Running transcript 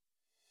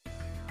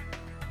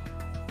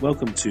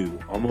Welcome to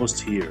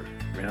Almost Here,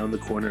 Round the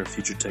Corner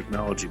Future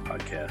Technology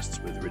podcasts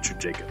with Richard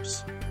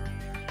Jacobs.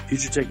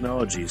 Future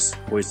technologies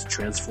poised to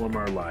transform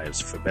our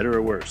lives for better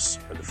or worse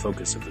are the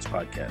focus of this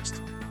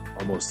podcast.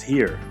 Almost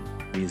here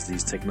means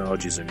these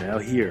technologies are now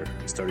here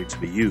and starting to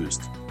be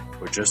used,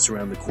 or just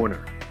around the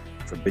corner,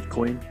 from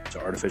Bitcoin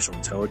to artificial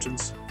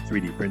intelligence,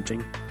 3D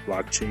printing,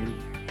 blockchain,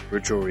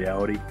 virtual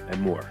reality,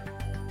 and more.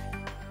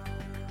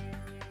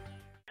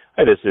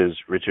 Hi, this is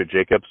Richard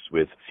Jacobs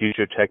with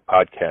Future Tech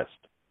Podcast.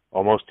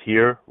 Almost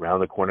here,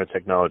 round the corner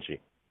technology.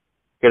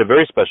 We got a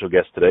very special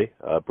guest today,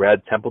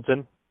 Brad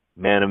Templeton,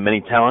 man of many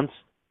talents.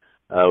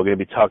 We're going to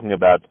be talking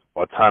about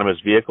autonomous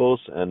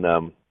vehicles,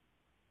 and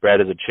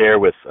Brad is a chair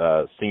with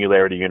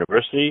Singularity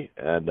University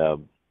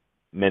and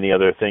many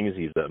other things.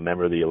 He's a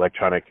member of the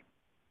Electronic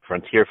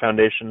Frontier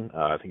Foundation,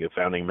 I think a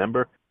founding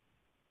member.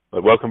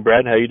 But welcome,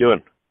 Brad. How are you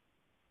doing?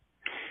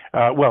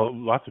 Well,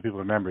 lots of people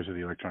are members of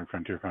the Electronic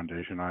Frontier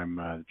Foundation.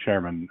 I'm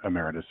chairman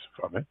emeritus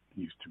of it.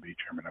 Used to be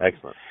chairman of it.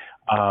 Excellent.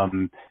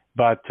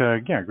 But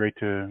great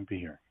to be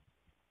here.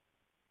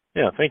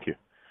 Yeah, thank you.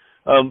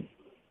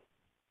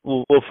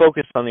 We'll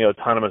focus on the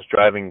autonomous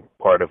driving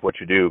part of what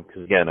you do,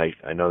 because, again,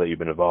 I know that you've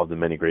been involved in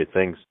many great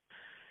things.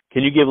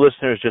 Can you give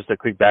listeners just a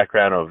quick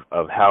background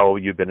of how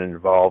you've been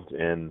involved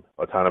in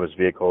autonomous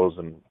vehicles,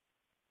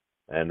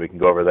 and we can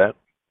go over that?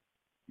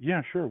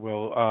 Yeah, sure.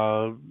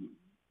 Well,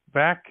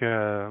 back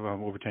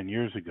over 10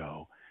 years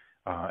ago,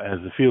 as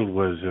the field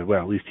was,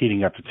 at least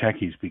heating up to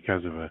techies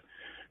because of a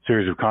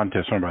series of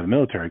contests run by the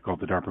military called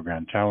the DARPA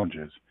Grand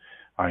Challenges,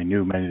 I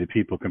knew many of the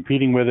people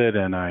competing with it,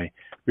 and I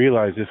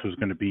realized this was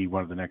going to be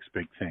one of the next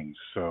big things.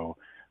 So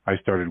I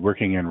started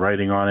working and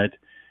writing on it,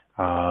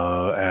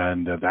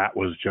 and that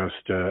was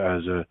just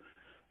as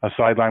a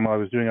sideline while I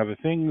was doing other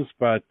things,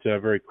 but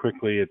very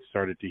quickly it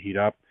started to heat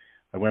up.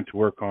 I went to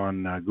work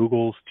on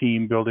Google's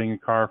team building a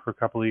car for a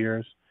couple of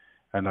years,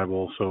 and I've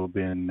also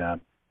been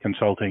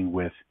consulting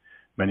with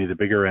many of the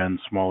bigger and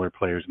smaller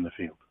players in the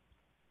field.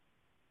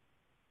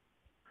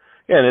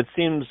 Yeah, and it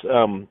seems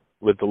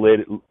with the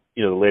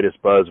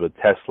latest buzz with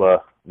Tesla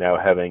now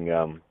having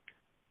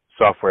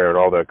software in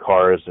all their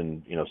cars,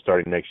 and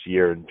starting next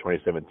year in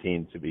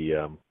 2017 to be,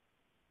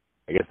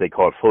 I guess they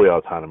call it fully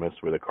autonomous,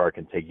 where the car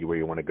can take you where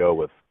you want to go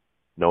with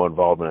no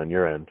involvement on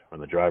your end, on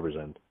the driver's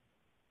end.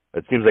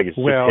 It seems like it's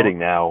just hitting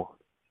now.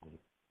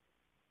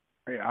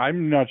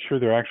 I'm not sure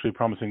they're actually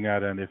promising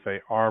that, and if they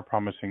are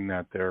promising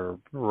that, they're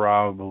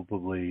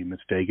probably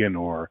mistaken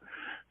or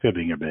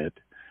fibbing a bit.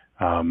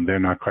 They're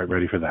not quite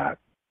ready for that.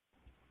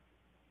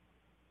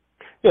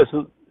 Yeah,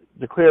 so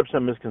to clear up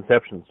some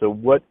misconceptions, so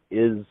what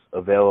is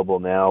available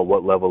now?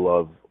 What level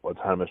of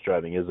autonomous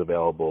driving is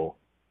available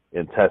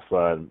in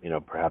Tesla and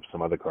perhaps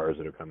some other cars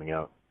that are coming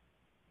out?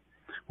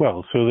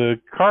 Well, so the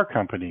car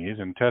companies,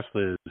 and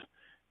Tesla is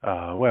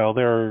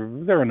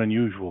they're an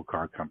unusual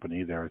car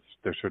company. They're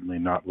certainly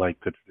not like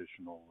the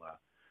traditional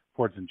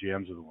Fords and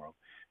GMs of the world.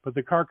 But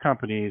the car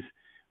companies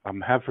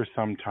have for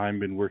some time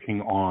been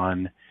working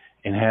on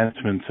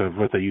enhancements of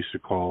what they used to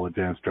call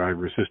advanced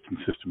driver assistance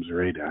systems,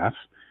 or ADAS.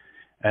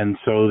 And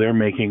so they're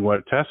making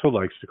what Tesla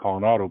likes to call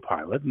an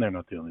autopilot, and they're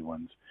not the only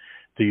ones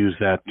to use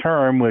that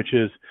term, which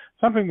is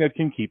something that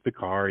can keep the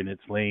car in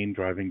its lane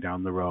driving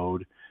down the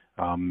road,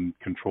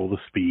 control the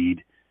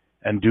speed,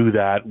 and do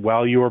that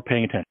while you're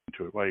paying attention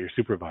to it, while you're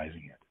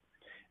supervising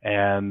it.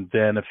 And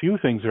then a few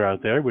things are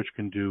out there which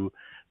can do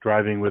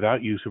driving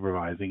without you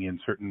supervising in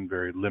certain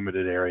very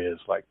limited areas,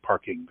 like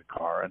parking the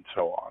car and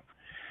so on.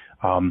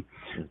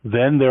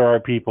 Then there are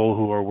people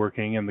who are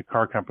working, and the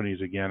car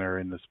companies again are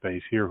in the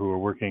space here, who are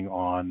working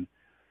on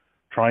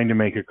trying to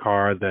make a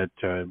car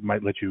that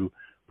might let you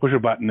push a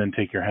button and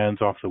take your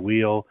hands off the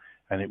wheel,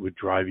 and it would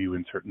drive you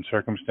in certain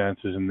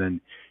circumstances, and then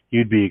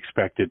you'd be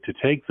expected to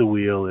take the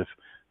wheel if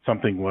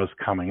something was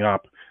coming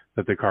up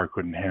that the car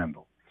couldn't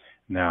handle.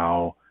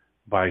 Now,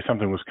 by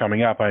something was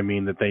coming up, I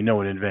mean that they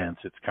know in advance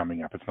it's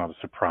coming up. It's not a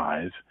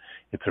surprise.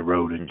 It's a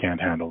road it can't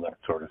handle, that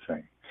sort of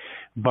thing.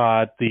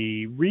 But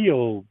the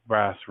real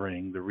brass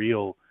ring, the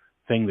real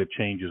thing that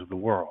changes the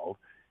world,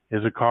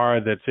 is a car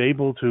that's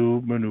able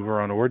to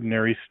maneuver on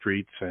ordinary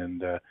streets,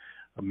 and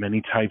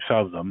many types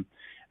of them,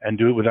 and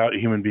do it without a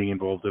human being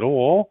involved at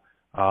all.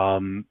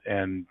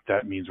 And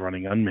that means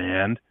running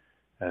unmanned,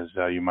 as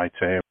you might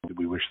say.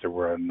 We wish there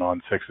were a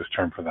non-sexist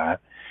term for that.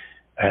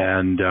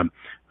 And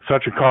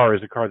such a car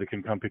is a car that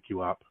can come pick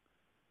you up,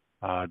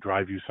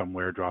 drive you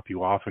somewhere, drop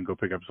you off, and go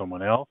pick up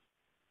someone else.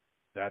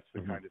 That's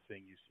the kind of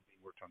thing you see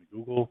being worked on at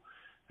Google,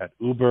 at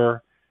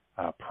Uber,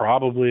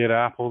 probably at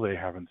Apple. They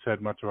haven't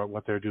said much about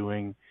what they're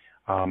doing.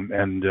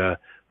 And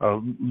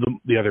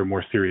the other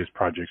more serious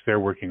projects, they're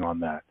working on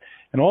that.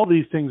 And all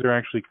these things are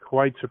actually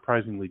quite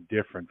surprisingly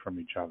different from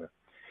each other.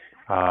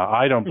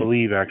 I don't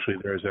believe, actually,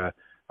 there's a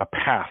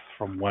path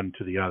from one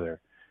to the other.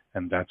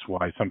 And that's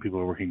why some people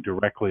are working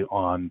directly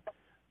on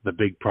the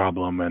big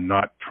problem and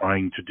not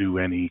trying to do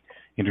any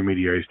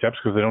intermediary steps,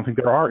 because they don't think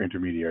there are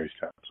intermediary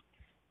steps.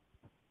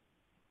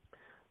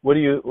 What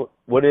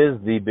is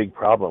the big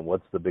problem?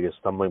 What's the biggest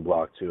stumbling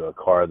block to a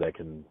car that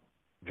can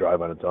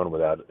drive on its own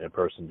without a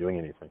person doing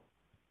anything?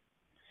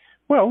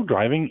 Well,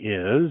 driving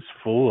is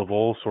full of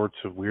all sorts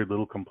of weird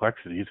little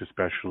complexities,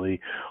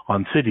 especially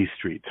on city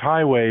streets.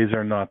 Highways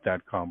are not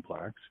that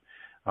complex.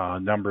 A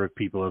number of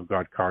people have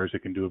got cars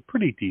that can do a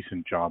pretty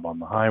decent job on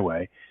the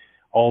highway,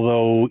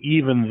 although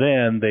even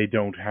then they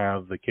don't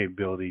have the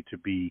capability to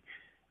be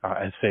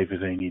as safe as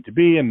they need to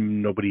be,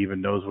 and nobody even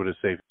knows what as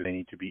safe as they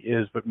need to be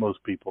is, but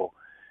most people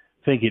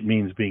think it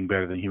means being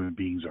better than human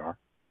beings are.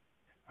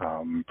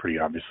 Pretty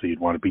obviously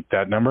you'd want to beat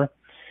that number.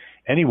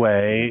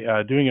 Anyway,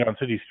 doing it on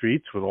city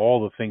streets with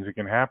all the things that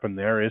can happen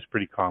there is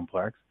pretty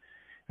complex.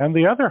 And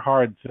the other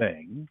hard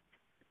thing,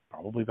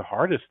 probably the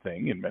hardest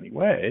thing in many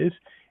ways,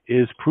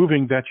 is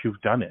proving that you've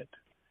done it.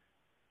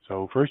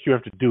 So first you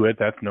have to do it.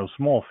 That's no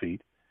small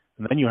feat.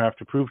 And then you have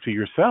to prove to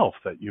yourself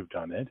that you've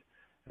done it,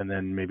 and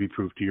then maybe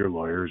prove to your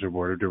lawyers or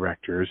board of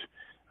directors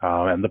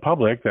and the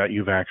public that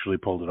you've actually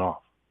pulled it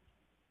off.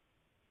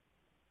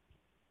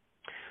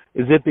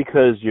 Is it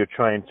because you're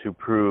trying to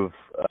prove,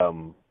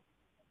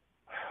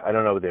 I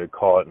don't know what they would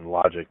call it in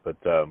logic, but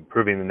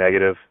proving the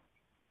negative?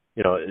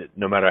 You know,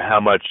 no matter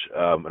how much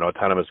an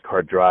autonomous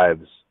car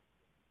drives,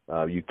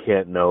 you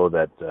can't know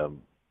that,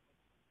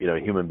 a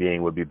human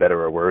being would be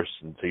better or worse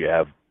until you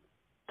have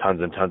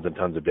tons and tons and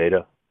tons of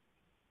data?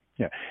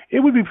 Yeah, it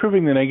would be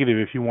proving the negative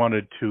if you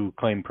wanted to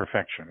claim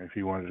perfection, if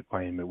you wanted to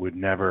claim it would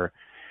never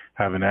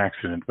have an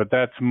accident. But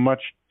that's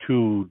much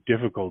too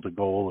difficult a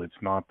goal.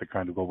 It's not the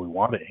kind of goal we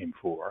want to aim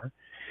for.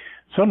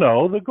 So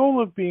no, the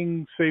goal of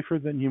being safer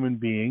than human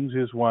beings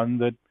is one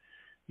that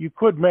you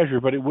could measure,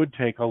 but it would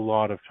take a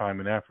lot of time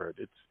and effort.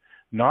 It's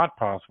not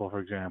possible, for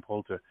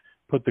example, to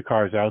put the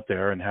cars out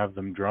there and have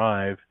them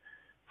drive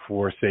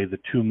for, say, the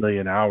 2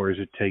 million hours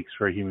it takes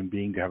for a human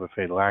being to have a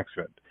fatal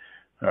accident.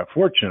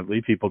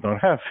 Fortunately, people don't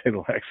have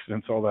fatal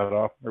accidents all that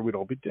often, or we'd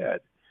all be dead.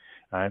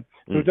 Right?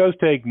 So it does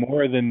take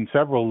more than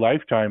several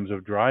lifetimes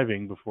of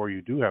driving before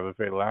you do have a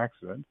fatal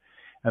accident,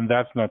 and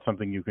that's not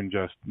something you can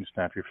just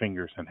snap your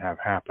fingers and have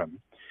happen.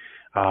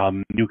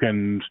 You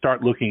can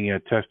start looking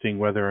at testing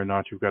whether or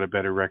not you've got a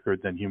better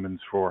record than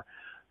humans for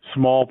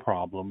small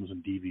problems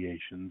and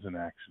deviations and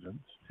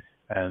accidents,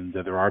 and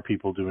there are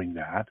people doing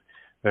that.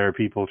 There are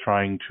people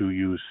trying to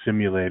use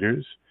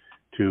simulators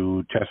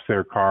to test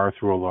their car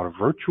through a lot of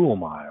virtual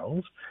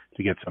miles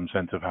to get some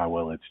sense of how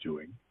well it's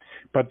doing.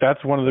 But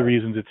that's one of the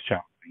reasons it's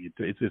challenging.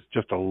 It's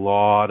just a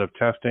lot of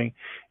testing.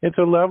 It's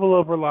a level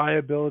of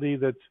reliability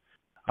that's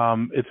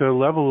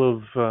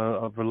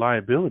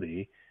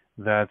reliability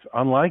that's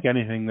unlike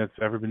anything that's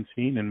ever been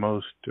seen in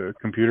most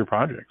computer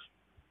projects.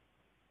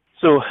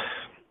 So,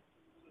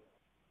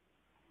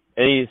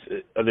 are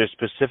there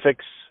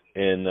specifics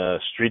in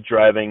street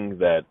driving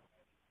that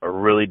are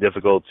really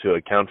difficult to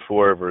account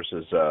for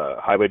versus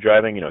highway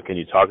driving? Can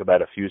you talk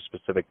about a few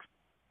specific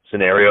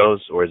scenarios,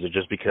 or is it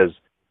just because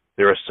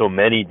there are so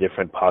many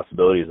different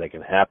possibilities that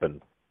can happen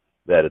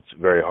that it's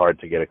very hard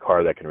to get a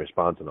car that can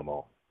respond to them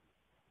all?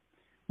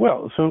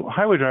 Well, so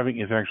highway driving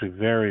is actually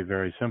very,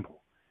 very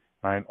simple.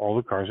 Right? All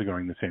the cars are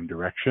going the same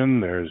direction.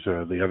 There's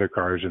the other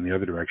cars in the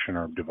other direction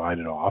are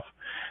divided off.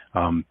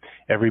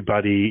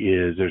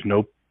 There's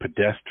no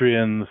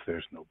pedestrians,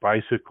 there's no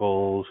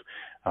bicycles,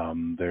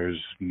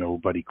 there's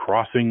nobody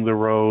crossing the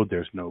road,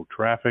 there's no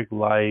traffic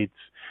lights,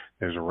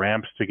 there's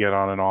ramps to get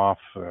on and off,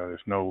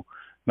 there's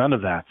none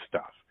of that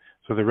stuff.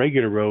 So the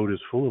regular road is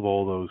full of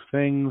all those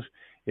things.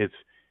 It's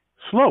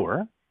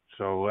slower,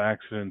 so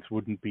accidents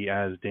wouldn't be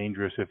as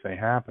dangerous if they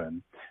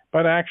happen,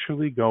 but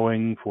actually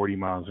going 40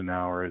 miles an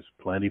hour is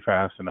plenty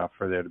fast enough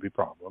for there to be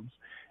problems,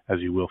 as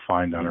you will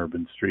find on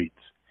urban streets.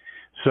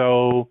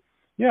 So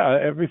yeah,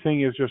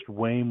 everything is just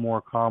way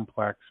more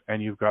complex,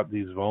 and you've got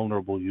these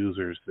vulnerable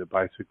users, the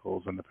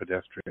bicycles and the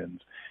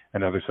pedestrians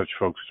and other such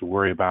folks to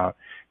worry about.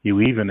 You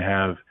even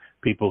have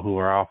people who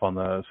are off on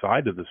the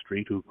side of the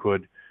street who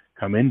could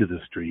come into the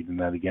street, and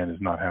that, again,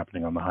 is not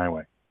happening on the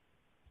highway.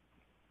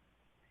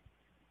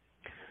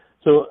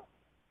 So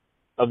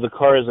of the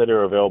cars that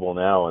are available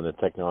now and the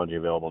technology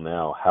available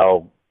now,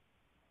 how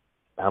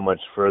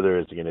much further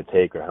is it going to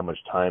take, or how much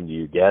time do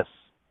you guess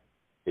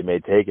it may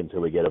take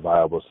until we get a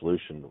viable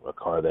solution, a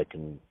car that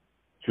can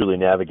truly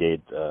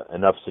navigate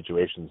enough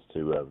situations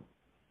to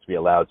be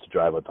allowed to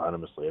drive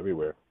autonomously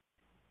everywhere?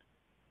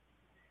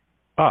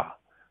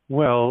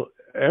 Well,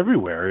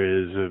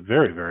 everywhere is a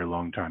very, very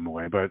long time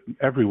away, but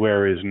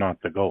everywhere is not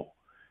the goal.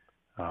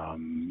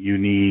 You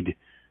need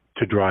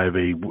to drive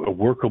a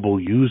workable,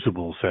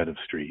 usable set of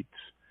streets,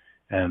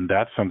 and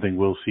that's something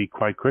we'll see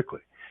quite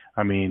quickly.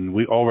 I mean,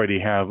 we already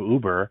have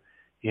Uber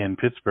in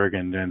Pittsburgh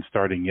and then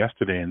starting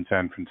yesterday in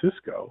San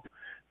Francisco,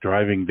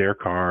 driving their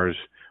cars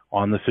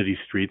on the city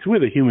streets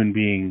with a human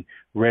being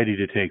ready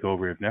to take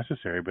over if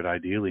necessary, but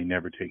ideally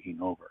never taking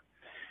over.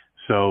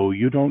 So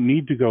you don't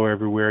need to go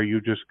everywhere.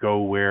 You just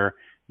go where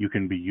you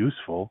can be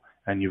useful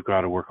and you've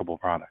got a workable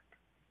product.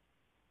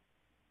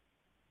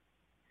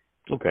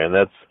 Okay, and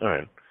that's all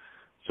right.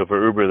 So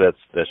for Uber,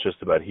 that's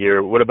just about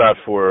here. What about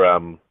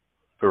for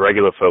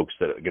regular folks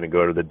that are going to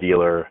go to the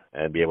dealer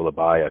and be able to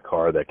buy a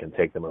car that can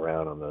take them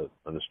around on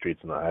the streets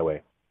and the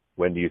highway?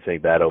 When do you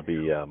think that'll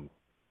be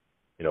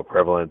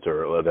prevalent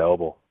or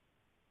available?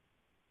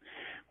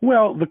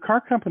 Well, the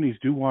car companies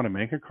do want to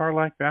make a car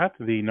like that.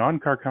 The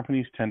non-car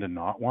companies tend to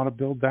not want to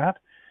build that.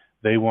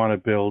 They want to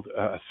build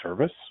a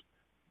service.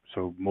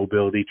 So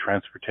mobility,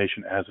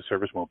 transportation as a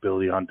service,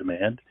 mobility on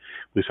demand,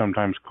 we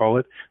sometimes call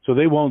it. So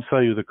they won't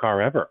sell you the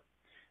car ever.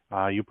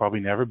 You'll probably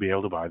never be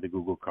able to buy the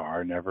Google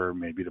car, never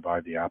maybe to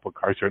buy the Apple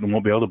car, certainly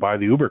won't be able to buy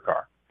the Uber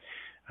car.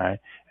 Right?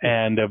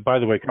 And by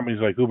the way, companies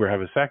like Uber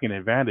have a second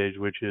advantage,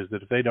 which is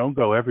that if they don't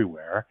go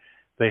everywhere,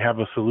 they have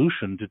a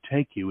solution to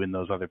take you in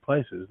those other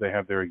places. They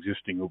have their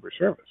existing Uber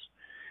service.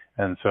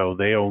 And so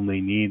they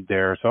only need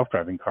their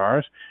self-driving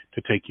cars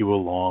to take you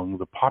along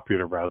the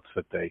popular routes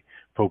that they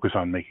focus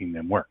on making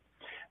them work.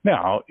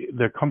 Now,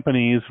 the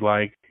companies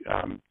like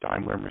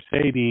Daimler,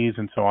 Mercedes,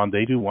 and so on,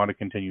 they do want to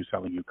continue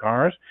selling you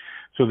cars.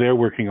 So they're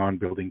working on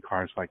building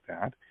cars like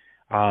that.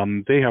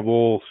 They have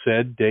all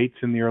said dates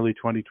in the early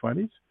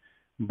 2020s.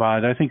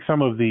 But I think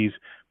some of these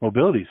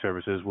mobility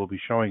services will be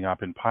showing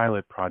up in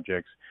pilot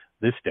projects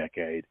this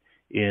decade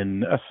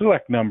in a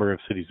select number of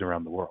cities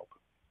around the world.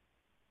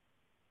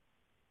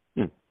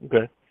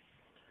 Okay.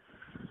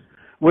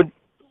 What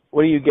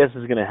do you guess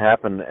is going to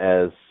happen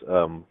as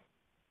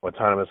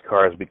autonomous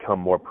cars become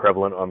more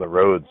prevalent on the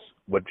roads?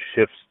 What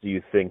shifts do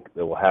you think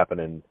that will happen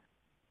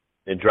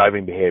in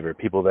driving behavior,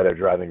 people that are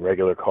driving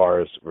regular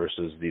cars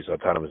versus these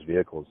autonomous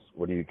vehicles?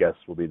 What do you guess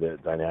will be the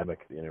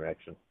dynamic, the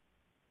interaction?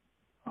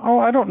 Oh,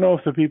 I don't know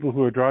if the people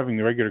who are driving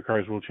the regular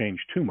cars will change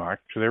too much.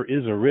 There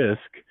is a risk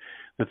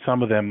that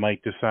some of them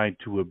might decide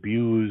to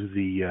abuse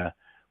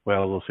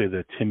we'll say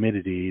the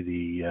timidity,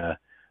 the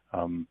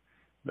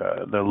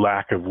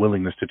lack of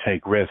willingness to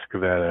take risk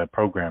that a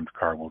programmed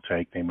car will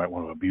take. They might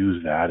want to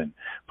abuse that in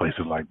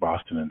places like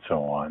Boston and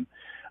so on.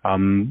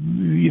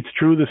 It's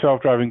true the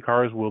self-driving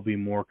cars will be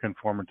more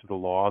conformant to the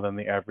law than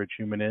the average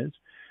human is,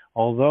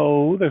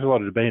 although there's a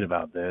lot of debate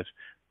about this.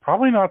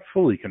 Probably not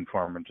fully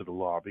conformant to the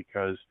law,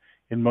 because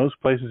in most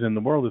places in the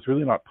world it's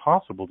really not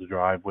possible to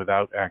drive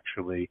without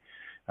actually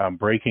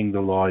breaking the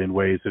law in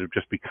ways that have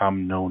just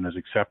become known as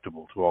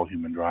acceptable to all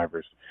human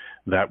drivers.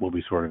 That will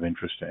be sort of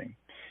interesting.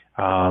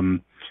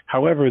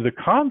 However, the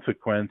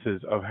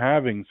consequences of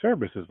having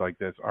services like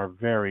this are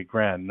very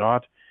grand,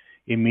 not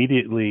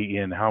immediately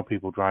in how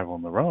people drive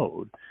on the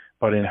road,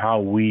 but in how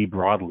we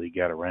broadly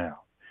get around.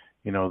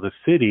 You know, the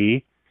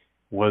city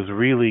was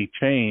really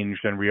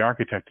changed and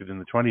re-architected in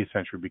the 20th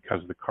century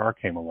because the car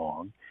came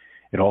along.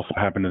 It also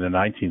happened in the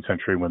 19th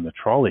century when the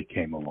trolley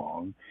came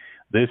along.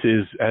 This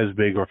is as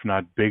big, or if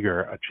not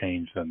bigger, a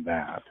change than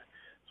that.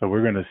 So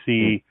we're going to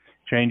see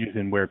changes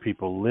in where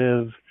people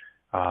live,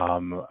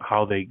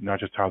 how they, not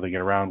just how they get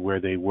around, where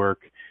they work,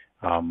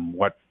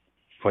 what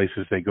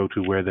places they go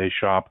to, where they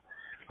shop,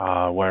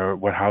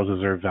 what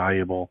houses are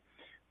valuable.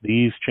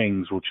 These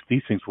things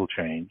will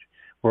change.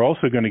 We're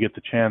also going to get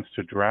the chance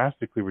to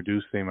drastically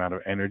reduce the amount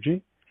of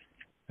energy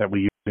that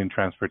we use in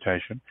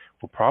transportation.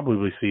 We'll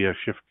probably see a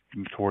shift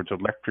towards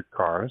electric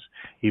cars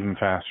even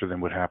faster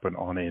than would happen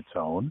on its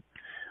own.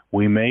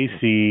 We may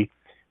see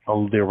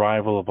the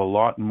arrival of a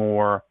lot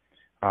more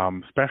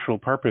special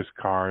purpose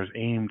cars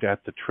aimed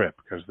at the trip,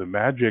 because the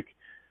magic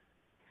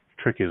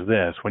trick is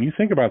this. When you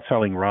think about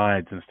selling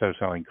rides instead of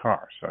selling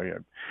cars, so you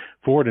have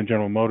Ford and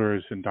General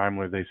Motors and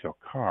Daimler, they sell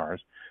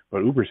cars, but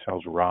Uber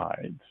sells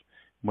rides.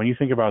 When you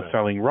think about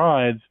selling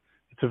rides,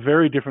 it's a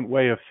very different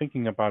way of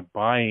thinking about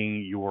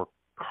buying your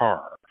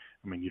car.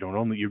 I mean,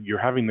 you're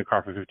having the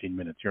car for 15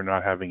 minutes. You're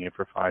not having it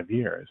for 5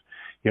 years.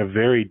 You have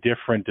very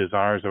different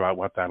desires about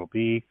what that'll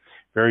be,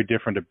 very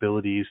different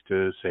abilities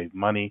to save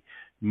money.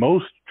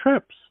 Most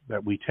trips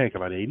that we take,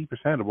 about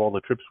 80% of all the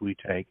trips we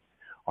take,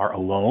 are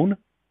alone,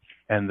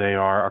 and they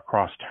are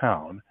across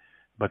town.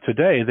 But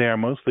today, they are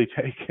mostly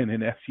taken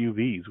in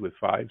SUVs with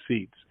 5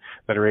 seats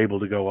that are able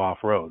to go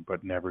off-road,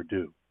 but never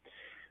do.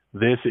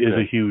 This is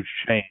a huge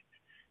change.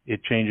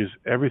 It changes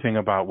everything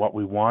about what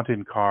we want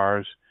in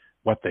cars,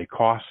 what they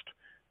cost.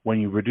 When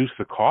you reduce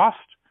the cost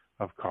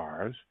of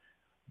cars,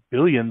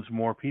 billions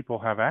more people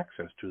have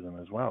access to them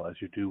as well, as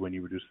you do when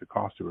you reduce the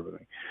cost of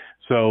everything.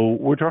 So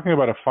we're talking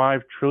about a $5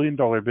 trillion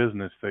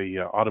business, the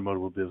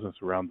automotive business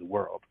around the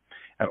world.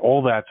 And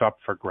all that's up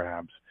for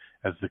grabs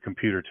as the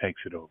computer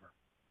takes it over.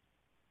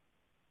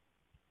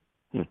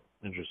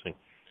 Interesting.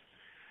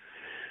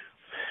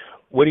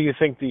 What do you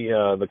think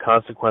the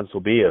consequence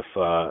will be if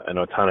an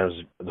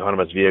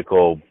autonomous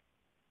vehicle,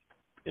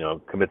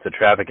 commits a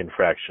traffic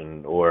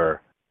infraction,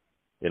 or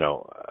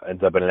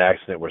ends up in an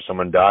accident where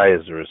someone dies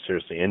or is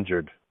seriously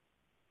injured?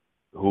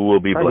 Who will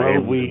be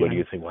blamed? What do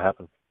you think will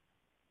happen?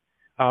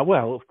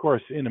 Well, of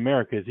course, in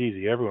America, it's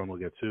easy. Everyone will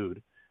get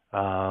sued.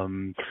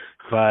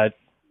 But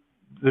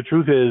the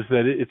truth is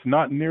that it's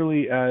not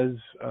nearly as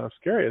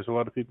scary as a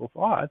lot of people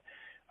thought.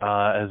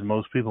 As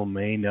most people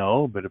may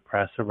know, but a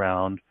press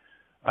around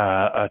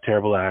a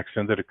terrible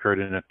accident that occurred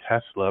in a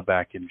Tesla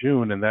back in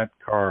June, and that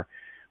car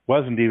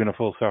wasn't even a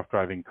full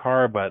self-driving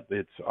car, but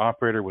its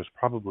operator was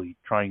probably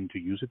trying to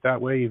use it that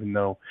way, even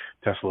though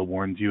Tesla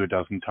warns you a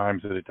dozen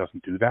times that it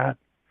doesn't do that.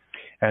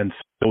 And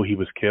so he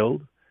was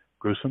killed,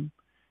 gruesome.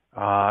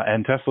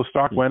 And Tesla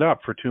stock went up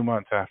for 2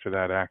 months after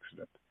that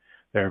accident.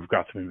 They've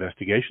got some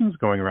investigations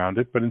going around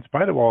it, but in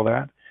spite of all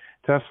that,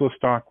 Tesla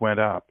stock went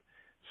up.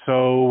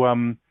 So,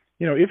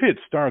 if it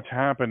starts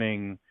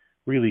happening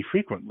really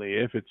frequently,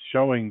 if it's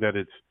showing that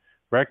it's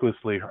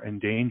recklessly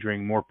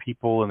endangering more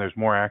people and there's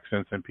more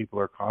accidents than people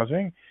are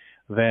causing,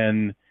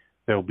 then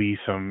there'll be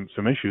some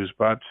issues.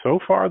 But so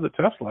far, the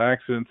Tesla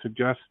accident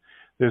suggests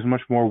there's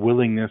much more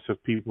willingness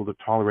of people to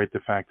tolerate the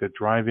fact that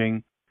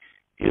driving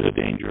is a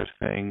dangerous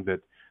thing, that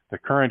the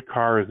current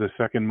car is the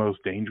second most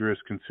dangerous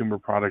consumer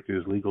product it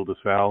is legal to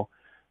sell.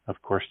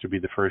 Of course, to be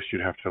the first,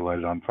 you'd have to light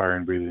it on fire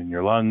and breathe it in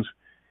your lungs.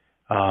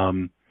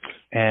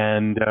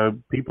 And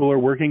people are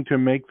working to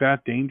make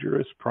that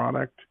dangerous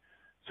product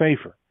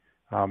safer.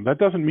 That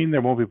doesn't mean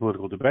there won't be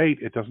political debate.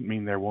 It doesn't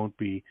mean there won't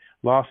be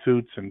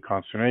lawsuits and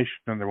consternation,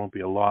 and there won't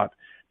be a lot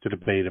to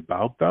debate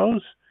about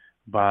those.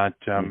 But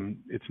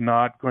it's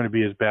not going to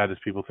be as bad as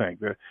people think.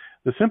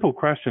 The simple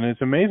question,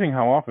 it's amazing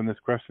how often this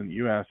question that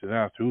you asked is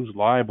asked, who's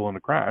liable in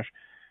a crash?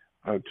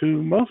 To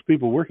most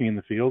people working in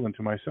the field and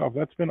to myself,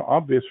 that's been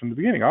obvious from the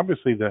beginning.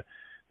 Obviously, the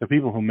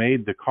people who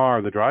made the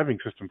car, the driving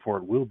system for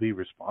it, will be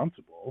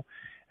responsible.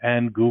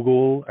 And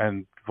Google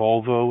and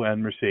Volvo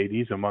and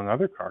Mercedes, among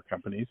other car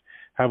companies,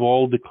 have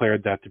all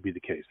declared that to be the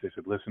case. They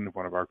said, listen, if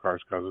one of our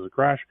cars causes a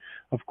crash,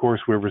 of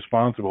course we're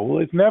responsible.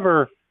 Well, it's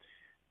never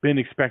been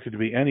expected to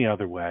be any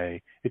other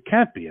way. It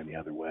can't be any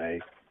other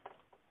way.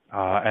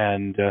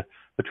 And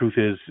the truth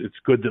is, it's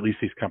good that at least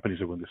these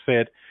companies are willing to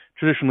say it.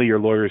 Traditionally, your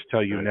lawyers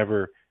tell you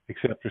never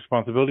accept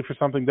responsibility for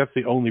something. That's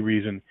the only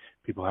reason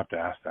people have to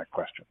ask that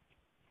question.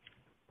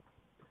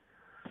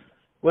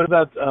 What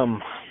about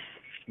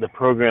the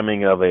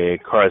programming of a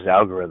car's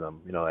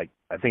algorithm?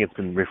 I think it's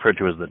been referred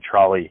to as the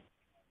trolley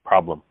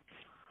problem.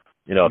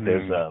 If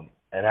there's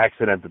an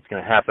accident that's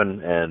going to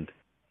happen, and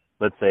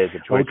let's say it's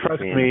a choice. Oh,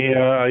 trust me.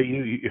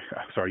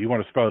 You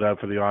want to spell it out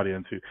for the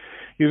audience.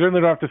 You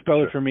certainly don't have to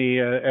spell it for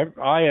me.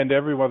 I and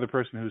every other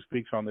person who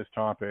speaks on this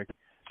topic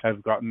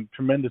have gotten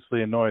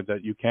tremendously annoyed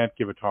that you can't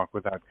give a talk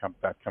without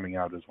that coming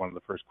out as one of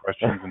the first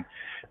questions. And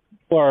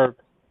people are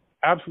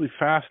absolutely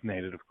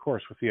fascinated, of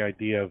course, with the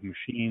idea of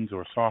machines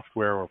or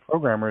software or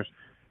programmers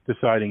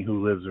deciding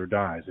who lives or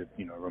dies. It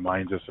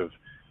reminds us of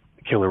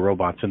the killer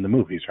robots in the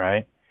movies,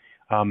 right?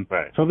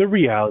 Right. So the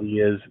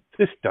reality is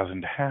this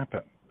doesn't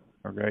happen.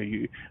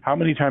 Okay, how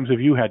many times have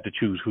you had to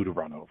choose who to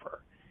run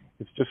over?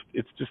 It's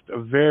just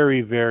a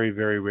very, very,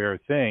 very rare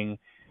thing,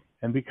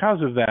 and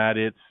because of that,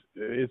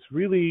 it's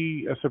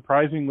really a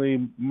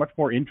surprisingly much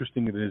more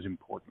interesting than it is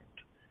important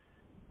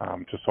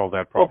to solve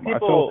that problem.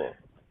 Well,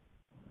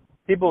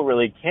 people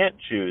really can't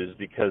choose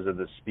because of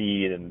the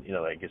speed and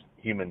I guess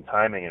human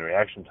timing and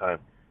reaction time.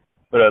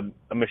 But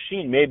a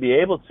machine may be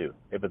able to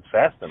if it's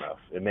fast enough.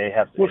 It may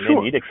have to.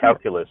 May need a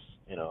calculus.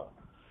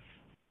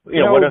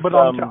 But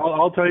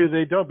I'll tell you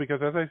they don't,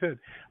 because as I said,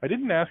 I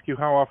didn't ask you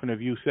how often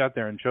have you sat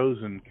there and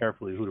chosen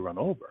carefully who to run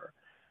over.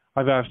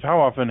 I've asked how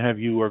often have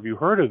you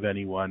heard of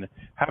anyone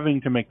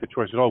having to make the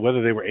choice at all,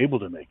 whether they were able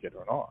to make it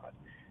or not.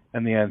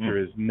 And the answer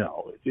is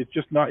no. It's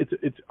just not.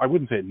 It's I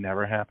wouldn't say it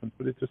never happens,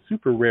 but it's a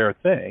super rare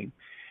thing,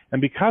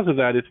 and because of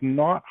that, it's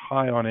not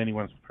high on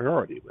anyone's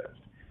priority list.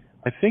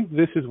 I think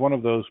this is one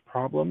of those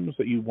problems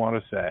that you want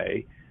to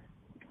say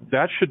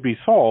that should be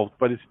solved,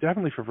 but it's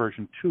definitely for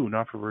version 2,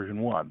 not for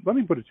version 1. Let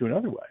me put it to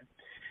another way.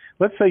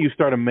 Let's say you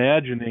start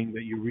imagining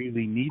that you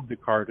really need the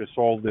car to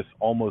solve this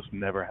almost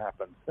never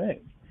happen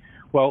thing.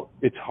 Well,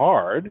 it's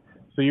hard,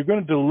 so you're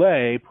going to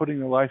delay putting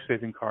the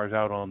life-saving cars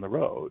out on the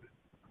road.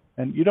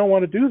 And you don't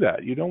want to do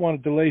that. You don't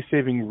want to delay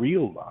saving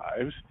real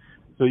lives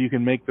so you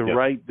can make the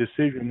right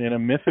decision in a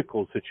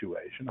mythical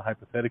situation, a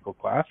hypothetical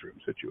classroom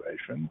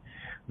situation.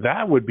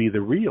 That would be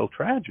the real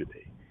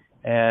tragedy.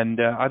 And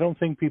I don't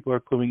think people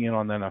are cluing in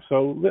on that enough.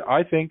 So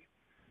I think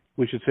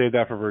we should save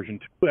that for version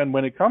 2. And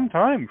when it comes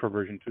time for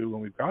version 2,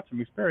 when we've got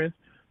some experience,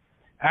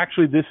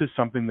 actually this is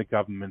something that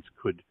governments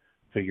could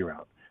figure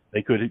out.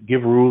 They could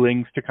give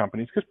rulings to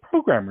companies, because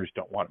programmers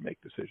don't want to make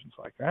decisions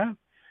like that.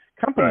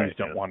 Companies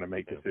don't want to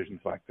make decisions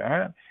like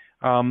that.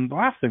 The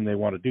last thing they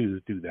want to do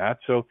is do that.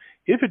 So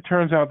if it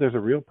turns out there's a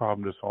real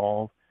problem to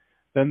solve,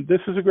 then this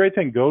is a great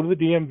thing. Go to the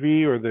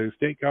DMV or the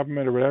state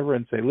government or whatever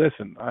and say,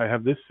 listen, I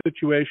have this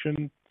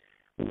situation.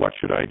 What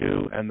should I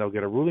do? And they'll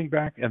get a ruling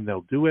back, and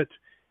they'll do it.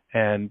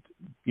 And,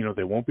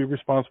 they won't be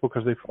responsible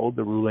because they followed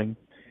the ruling.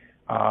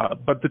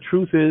 But the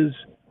truth is,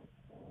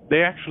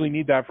 they actually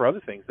need that for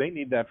other things. They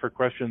need that for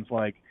questions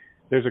like,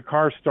 there's a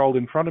car stalled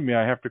in front of me.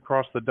 I have to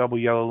cross the double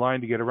yellow line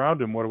to get around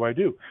him. What do I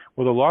do?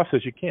 Well, the law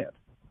says you can't.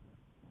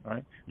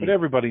 Right? But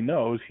everybody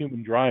knows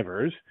human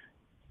drivers,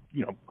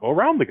 go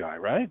around the guy,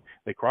 right?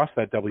 They cross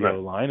that double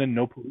yellow line, and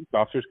no police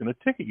officer is going to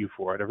ticket you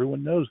for it.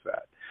 Everyone knows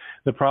that.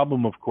 The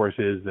problem, of course,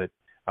 is that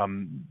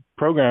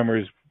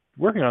programmers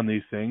working on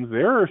these things,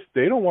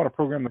 they don't want to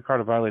program the car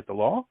to violate the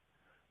law.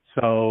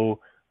 So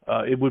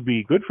it would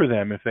be good for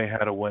them if they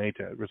had a way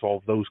to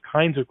resolve those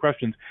kinds of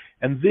questions.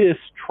 And this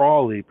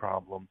trolley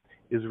problem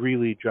is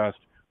really just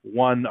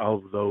one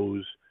of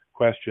those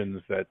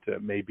questions that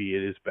maybe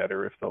it is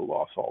better if the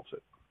law solves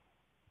it.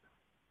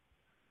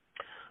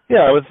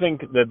 Yeah, I would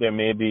think that there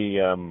may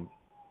be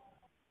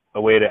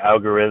a way to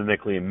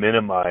algorithmically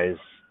minimize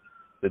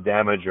the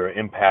damage or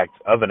impact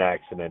of an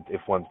accident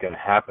if one's going to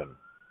happen.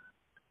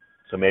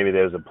 So maybe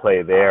there's a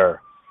play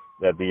there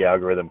that the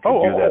algorithm can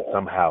do that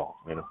somehow.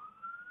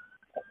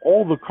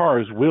 All the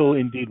cars will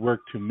indeed work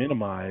to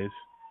minimize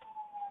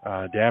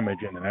damage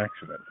in an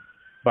accident,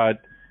 but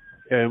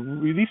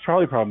these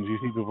trolley problems you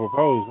see people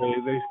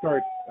propose, they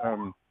start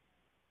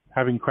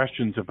having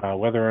questions about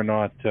whether or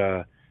not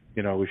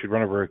we should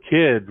run over a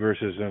kid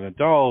versus an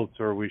adult,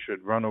 or we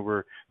should run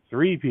over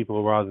 3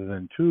 people rather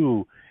than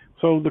 2.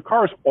 So the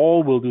cars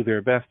all will do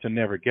their best to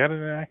never get in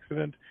an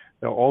accident.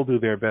 They'll all do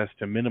their best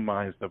to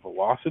minimize the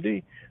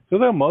velocity. So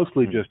they'll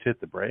mostly just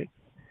hit the brake.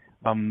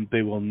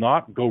 They will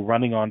not go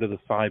running onto the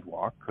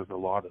sidewalk because the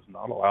law does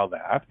not allow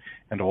that.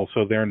 And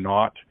also they're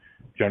not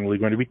generally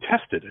going to be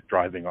tested at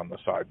driving on the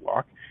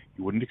sidewalk.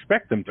 You wouldn't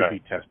expect them to be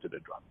tested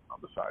at driving on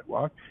the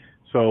sidewalk.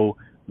 So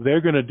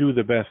they're going to do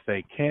the best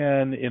they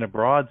can in a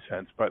broad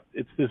sense, but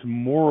it's this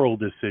moral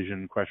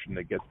decision question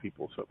that gets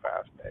people so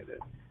fascinated.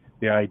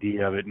 The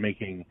idea of it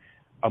making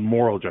a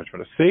moral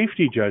judgment, a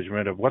safety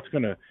judgment of what's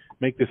going to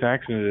make this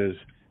accident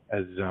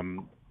as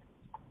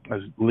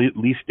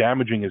least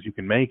damaging as you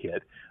can make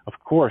it. Of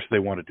course, they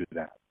want to do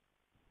that.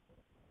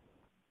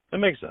 That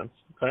makes sense.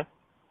 Okay.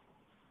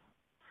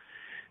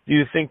 Do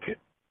you think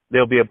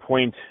there'll be a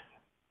point,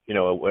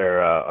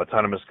 where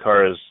autonomous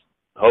cars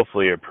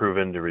hopefully are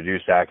proven to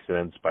reduce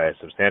accidents by a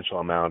substantial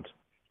amount,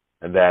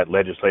 and that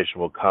legislation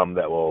will come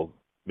that will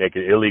make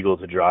it illegal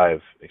to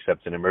drive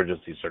except in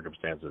emergency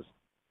circumstances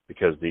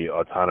because the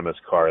autonomous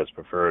car is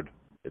preferred?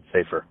 It's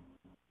safer.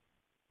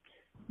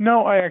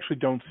 No, I actually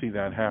don't see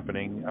that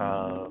happening.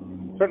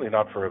 Certainly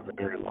not for a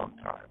very long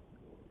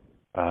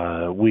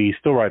time. We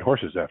still ride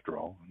horses, after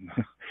all.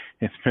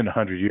 It's been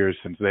 100 years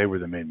since they were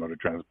the main mode of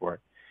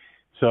transport.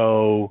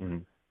 So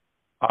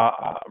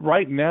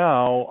right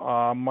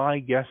now, my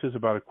guess is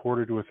about a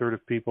quarter to a third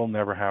of people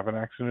never have an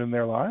accident in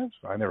their lives.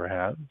 I never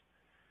have.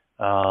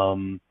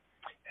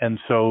 And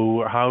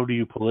so how do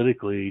you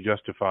politically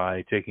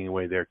justify taking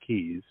away their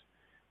keys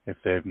if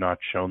they've not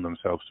shown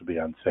themselves to be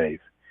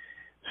unsafe?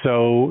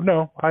 So,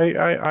 no,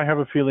 I have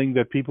a feeling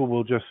that people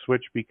will just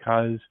switch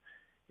because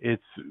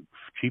it's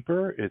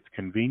cheaper, it's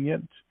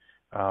convenient,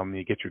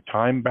 you get your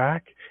time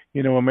back.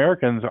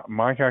 Americans,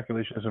 my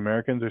calculation is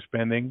Americans are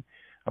spending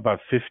about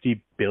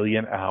 50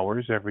 billion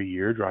hours every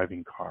year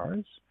driving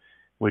cars,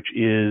 which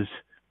is,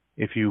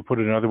 if you put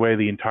it another way,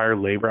 the entire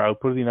labor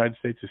output of the United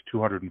States is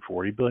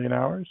 240 billion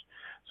hours.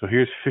 So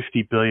here's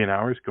 50 billion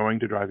hours going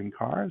to driving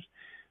cars.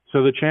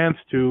 So the chance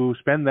to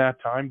spend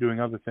that time doing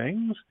other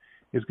things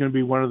is going to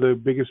be one of the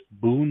biggest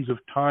boons of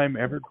time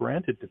ever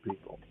granted to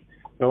people.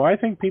 So I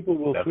think people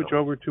will switch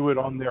over to it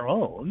on their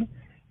own,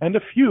 and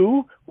a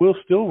few will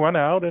still run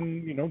out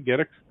and,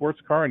 get a sports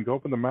car and go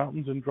up in the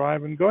mountains and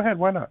drive, and go ahead,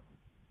 why not?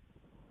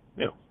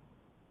 Yeah.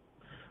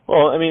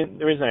 Well,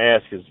 the reason I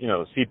ask is,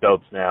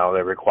 seatbelts now,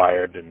 they're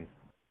required, and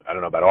I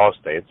don't know about all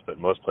states, but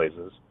most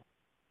places.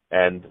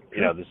 And,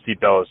 the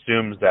seatbelt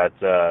assumes that,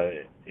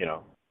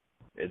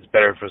 it's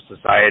better for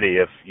society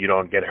if you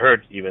don't get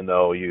hurt, even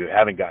though you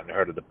haven't gotten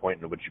hurt at the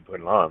point in which you put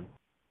it on.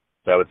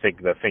 So I would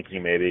think the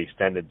thinking may be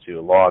extended to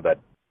a law that,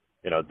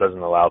 doesn't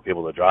allow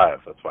people to drive.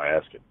 That's why I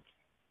ask it.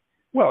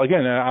 Well,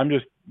 again, I'm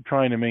just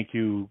trying to make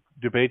you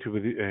debate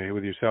with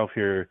yourself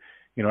here,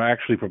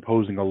 actually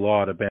proposing a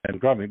law to ban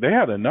driving. They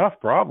had enough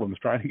problems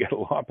trying to get a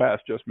law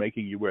passed just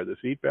making you wear the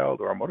seatbelt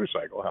or a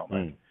motorcycle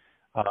helmet.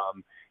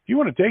 If you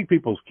want to take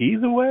people's keys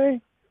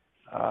away,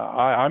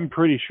 I'm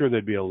pretty sure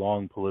there'd be a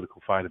long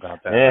political fight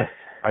about that. Yeah.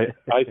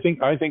 I think,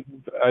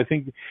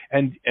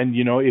 and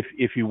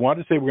if you want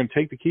to say we're going to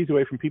take the keys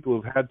away from people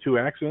who've had 2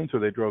 accidents or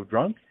they drove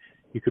drunk,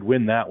 you could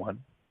win that one.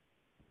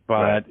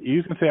 But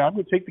you can say, I'm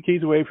going to take the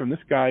keys away from this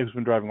guy who's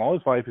been driving all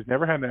his life, who's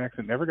never had an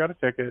accident, never got a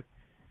ticket.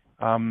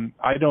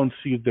 I don't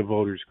see the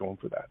voters going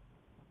for that.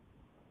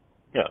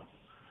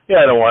 Yeah,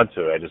 I don't want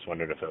to. I just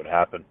wondered if it would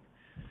happen.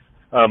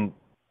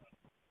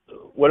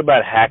 What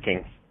about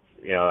hacking?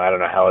 I don't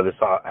know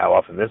how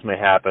often this may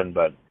happen,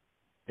 but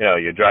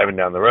you're driving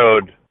down the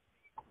road,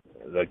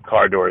 the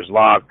car door is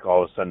locked,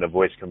 all of a sudden a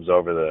voice comes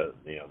over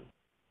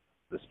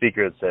the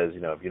speaker that says,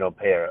 if you don't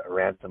pay a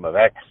ransom of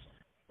X,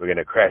 we're going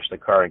to crash the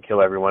car and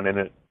kill everyone in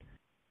it.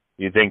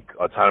 You think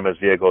autonomous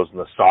vehicles and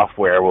the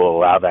software will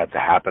allow that to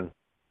happen?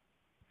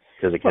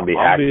 Because it can be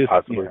hacked,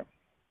 possibly.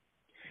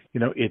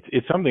 Yeah.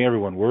 It's something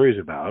everyone worries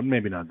about.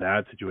 Maybe not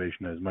that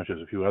situation as much as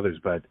a few others,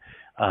 but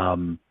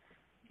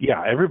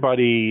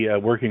everybody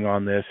working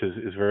on this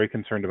is very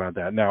concerned about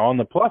that. Now, on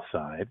the plus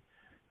side,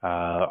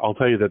 I'll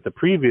tell you that the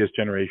previous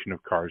generation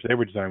of cars, they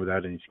were designed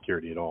without any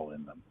security at all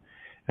in them.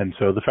 And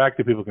so the fact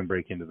that people can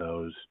break into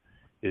those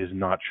is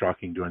not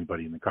shocking to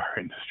anybody in the car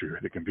industry or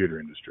the computer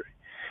industry.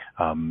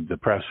 The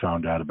press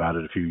found out about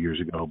it a few years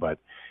ago, but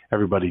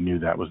everybody knew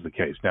that was the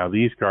case. Now,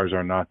 these cars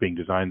are not being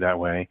designed that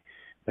way.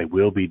 They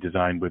will be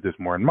designed with this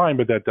more in mind,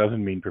 but that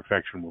doesn't mean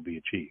perfection will be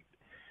achieved.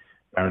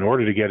 Now, in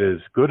order to get as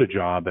good a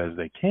job as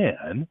they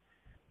can,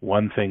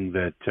 one thing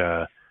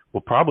that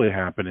will probably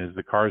happen is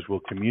the cars will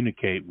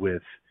communicate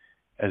with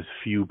as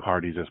few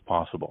parties as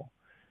possible.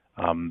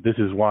 This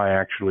is why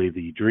actually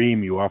the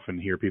dream you often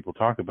hear people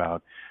talk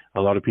about,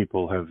 a lot of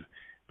people have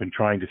been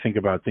trying to think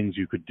about things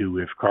you could do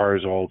if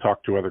cars all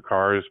talk to other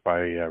cars by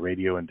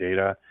radio and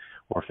data,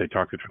 or if they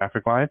talk to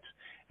traffic lights.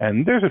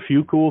 And there's a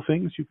few cool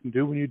things you can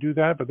do when you do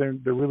that, but they're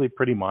really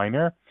pretty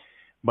minor.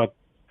 But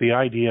the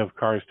idea of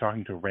cars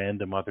talking to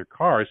random other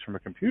cars from a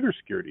computer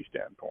security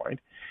standpoint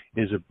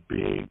is a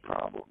big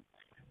problem.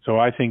 So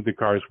I think the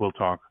cars will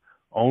talk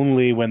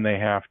only when they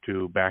have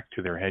to back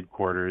to their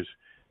headquarters.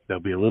 They'll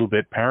be a little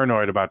bit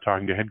paranoid about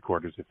talking to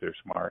headquarters if they're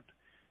smart.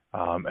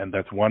 And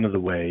that's one of the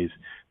ways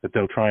that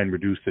they'll try and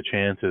reduce the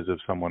chances of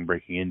someone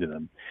breaking into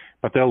them.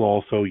 But they'll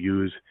also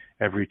use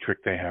every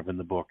trick they have in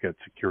the book at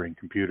securing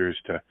computers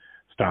to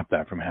stop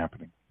that from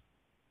happening.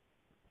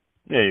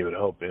 Yeah, you would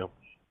hope, yeah.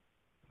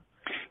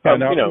 Now,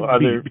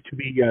 to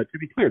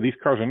be clear, these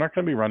cars are not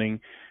going to be running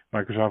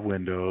Microsoft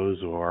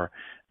Windows or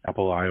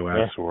Apple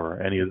iOS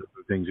or any of the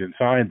things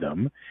inside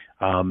them,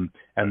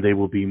 and they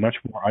will be much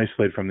more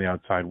isolated from the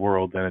outside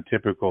world than a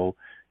typical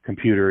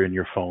computer in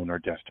your phone or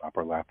desktop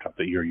or laptop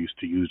that you're used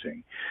to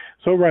using.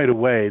 So right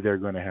away, they're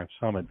going to have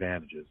some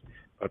advantages,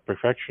 but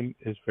perfection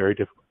is very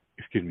difficult.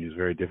 Is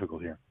very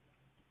difficult here.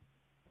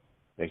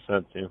 Makes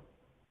sense, yeah.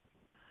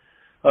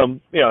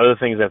 Other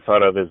things I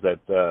thought of is that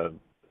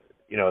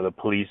the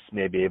police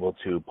may be able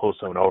to pull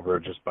someone over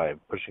just by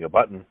pushing a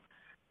button,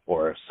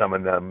 or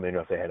summon them,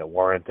 if they had a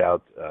warrant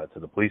out to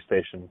the police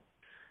station,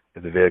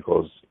 if the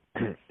vehicle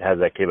has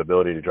that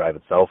capability to drive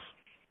itself.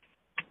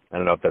 I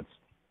don't know if that's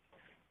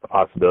a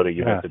possibility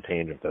you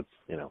entertain, or if that's,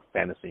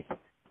 fantasy.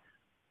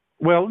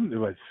 Well,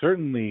 it's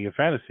certainly a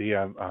fantasy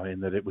in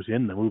that it was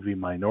in the movie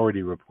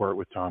Minority Report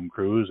with Tom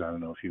Cruise. I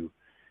don't know if you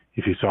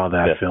saw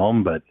that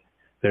film, but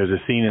there's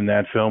a scene in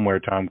that film where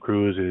Tom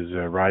Cruise is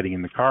riding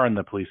in the car and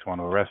the police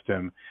want to arrest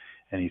him,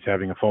 and he's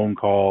having a phone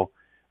call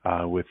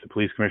with the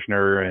police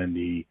commissioner, and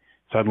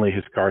suddenly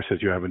his car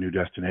says, "You have a new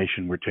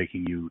destination. We're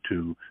taking you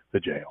to the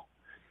jail."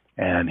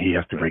 And he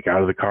has to break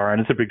out of the car,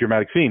 and it's a big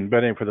dramatic scene.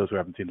 But for those who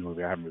haven't seen the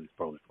movie, I haven't really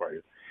spoiled it for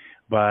you.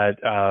 But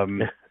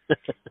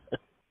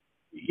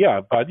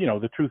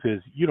the truth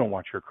is, you don't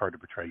want your car to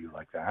betray you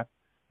like that.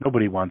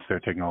 Nobody wants their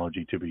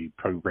technology to be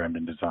programmed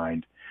and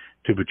designed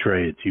to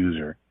betray its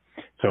user.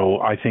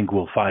 So I think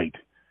we'll fight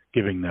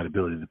giving that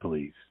ability to the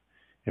police.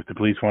 If the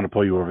police want to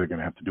pull you over, they're going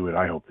to have to do it,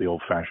 I hope, the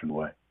old-fashioned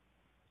way.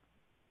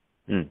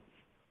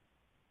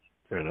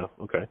 Fair enough.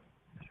 Okay.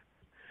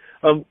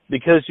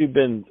 Because you've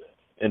been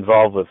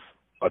involved with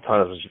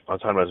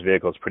autonomous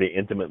vehicles pretty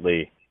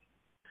intimately,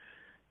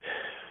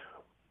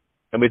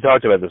 and we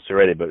talked about this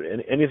already, but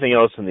anything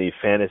else in the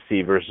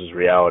fantasy versus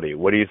reality?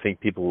 What do you think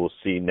people will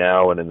see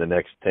now and in the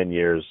next 10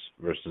 years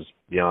versus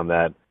beyond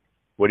that?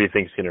 What do you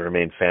think is going to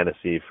remain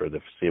fantasy for the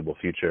foreseeable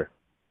future?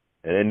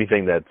 And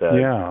anything that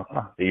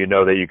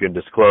that you can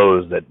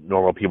disclose that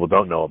normal people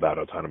don't know about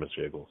autonomous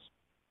vehicles?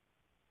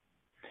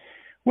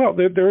 Well,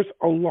 there's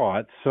a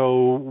lot.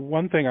 So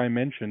one thing I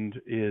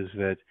mentioned is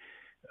that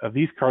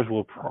these cars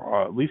will,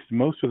 at least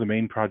most of the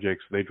main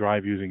projects, they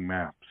drive using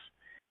maps.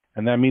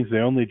 And that means they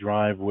only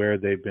drive where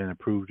they've been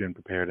approved and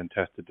prepared and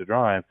tested to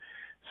drive.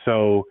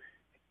 So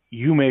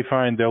you may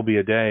find there'll be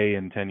a day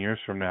in 10 years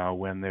from now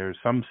when there's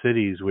some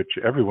cities which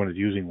everyone is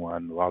using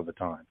one a lot of the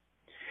time.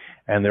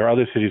 And there are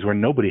other cities where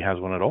nobody has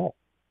one at all.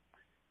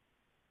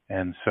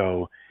 And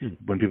so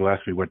when people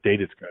ask me what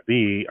date it's going to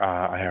be,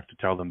 I have to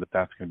tell them that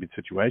that's going to be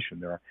the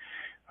situation.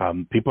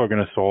 People are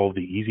going to solve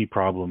the easy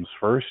problems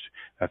first.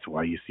 That's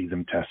why you see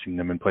them testing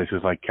them in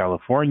places like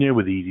California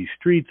with easy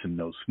streets and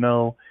no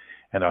snow,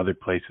 and other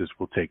places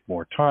will take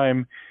more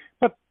time.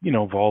 But,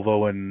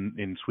 Volvo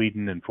in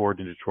Sweden and Ford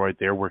in Detroit,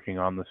 they're working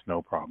on the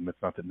snow problem.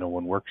 It's not that no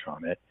one works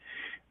on it,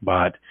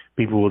 but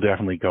people will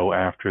definitely go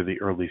after the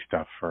early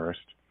stuff first.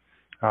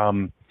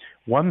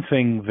 One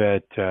thing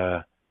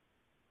that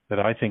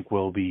I think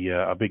will be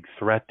a big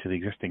threat to the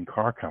existing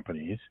car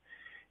companies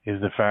is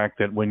the fact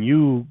that when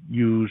you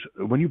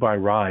buy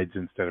rides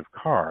instead of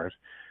cars,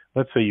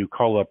 let's say you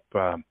call up,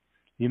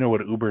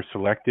 what Uber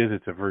Select is?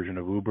 It's a version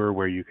of Uber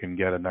where you can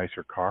get a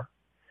nicer car.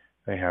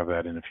 They have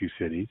that in a few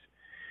cities.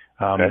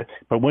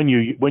 But when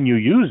you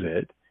use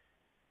it,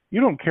 you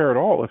don't care at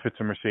all if it's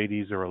a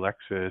Mercedes or a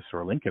Lexus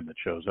or a Lincoln that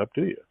shows up,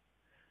 do you?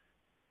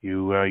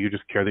 You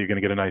just care that you're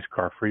going to get a nice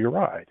car for your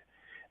ride.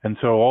 And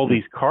so all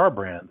these car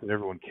brands that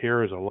everyone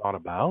cares a lot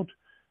about,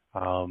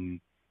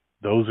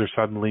 those are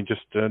suddenly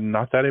just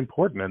not that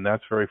important, and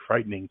that's very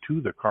frightening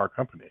to the car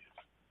companies.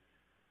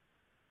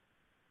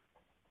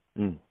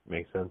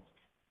 Makes sense.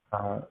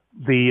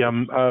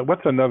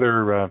 What's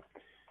another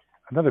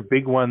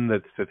big one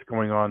that's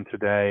going on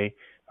today?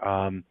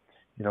 I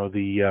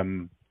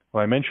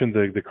mentioned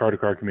the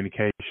car-to-car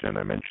communication.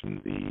 I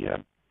mentioned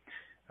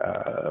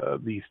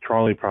these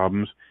trolley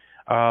problems.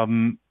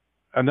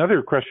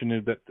 Another question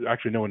is that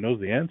actually no one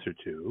knows the answer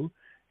to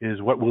is,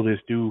 what will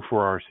this do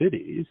for our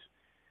cities?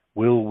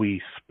 Will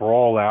we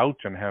sprawl out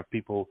and have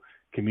people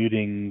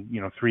commuting,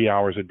 3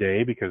 hours a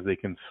day because they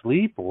can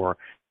sleep, or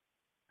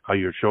how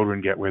your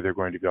children get where they're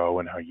going to go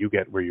and how you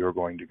get where you're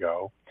going to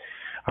go?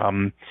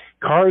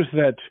 Cars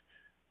that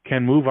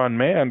can move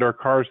unmanned are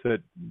cars that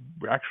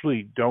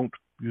actually don't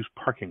use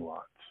parking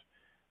lots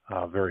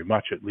very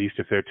much. At least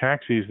if they're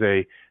taxis,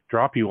 they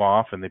drop you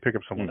off and they pick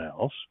up someone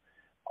else.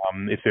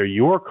 If they're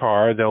your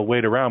car, they'll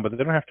wait around, but they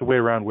don't have to wait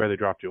around where they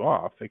dropped you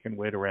off. They can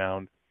wait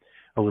around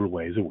a little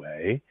ways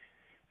away.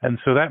 And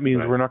so that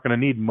means we're not going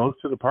to need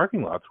most of the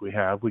parking lots we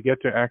have. We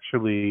get to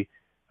actually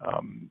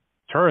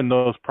turn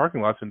those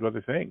parking lots into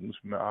other things.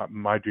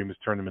 My dream is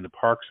to turn them into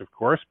parks, of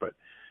course, but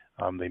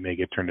they may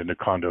get turned into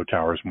condo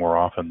towers more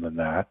often than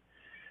that.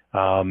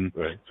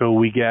 So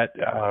we get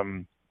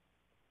a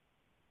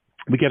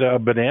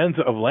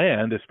bonanza of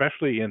land,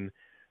 especially in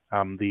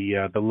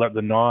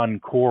the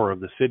non-core of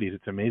the cities.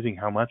 It's amazing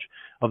how much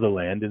of the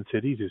land in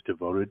cities is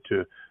devoted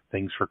to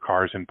things for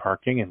cars and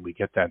parking, and we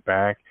get that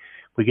back.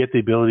 We get the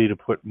ability to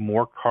put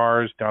more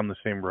cars down the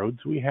same roads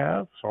we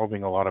have,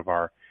 solving a lot of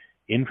our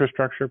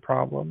infrastructure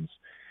problems.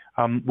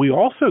 We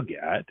also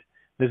get,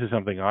 this is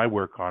something I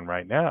work on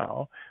right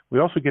now, we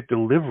also get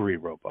delivery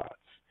robots.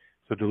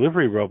 So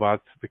delivery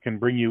robots that can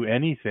bring you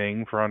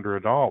anything for under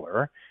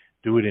 $1,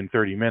 do it in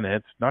 30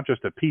 minutes, not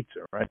just a pizza,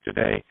 right?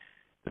 Today,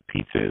 the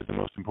pizza is the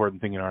most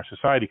important thing in our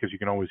society because you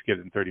can always get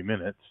it in 30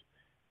 minutes.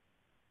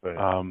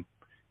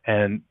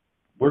 And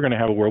we're going to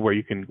have a world where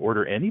you can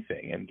order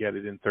anything and get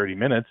it in 30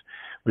 minutes,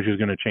 which is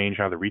going to change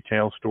how the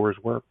retail stores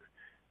work.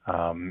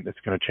 It's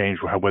going to change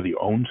whether you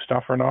own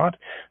stuff or not.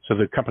 So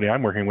the company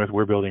I'm working with,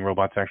 we're building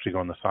robots that actually go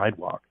on the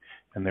sidewalk,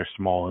 and they're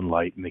small and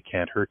light, and they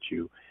can't hurt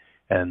you.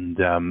 And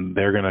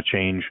they're going to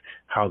change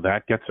how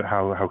that gets,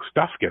 how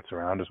stuff gets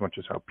around as much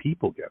as how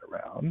people get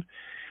around.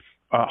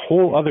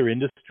 Whole other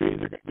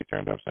industries are going to be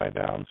turned upside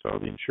down. So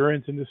the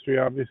insurance industry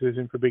obviously is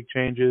in for big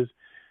changes.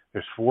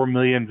 There's 4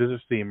 million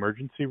visits to the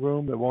emergency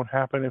room that won't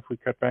happen if we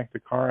cut back the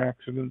car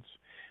accidents.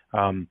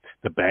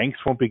 The banks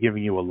won't be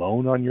giving you a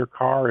loan on your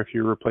car if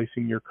you're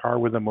replacing your car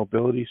with a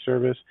mobility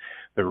service.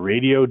 The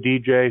radio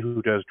DJ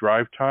who does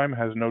drive time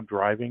has no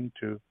driving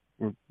to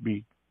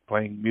be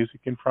playing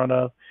music in front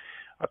of.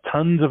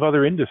 Tons of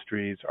other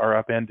industries are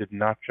upended,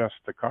 not just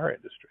the car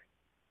industry.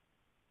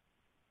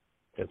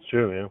 That's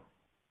true, yeah.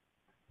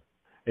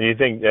 And you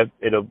think that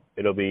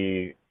it'll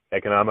be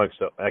economical,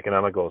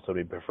 so it'll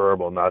be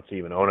preferable not to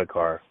even own a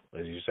car,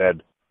 as you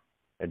said,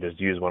 and just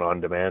use one on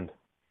demand?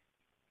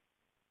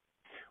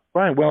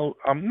 Right. Well,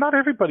 not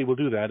everybody will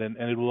do that, and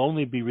it will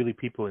only be really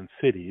people in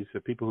cities. The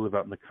people who live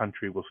out in the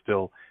country will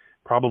still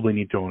probably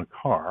need to own a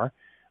car.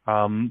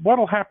 What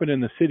will happen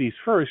in the cities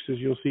first is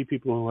you'll see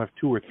people who have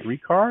 2 or 3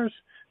 cars,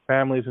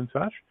 families and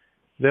such.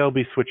 They'll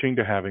be switching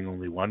to having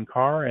only one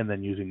car and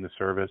then using the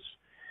service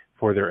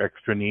for their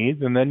extra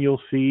needs. And then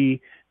you'll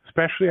see,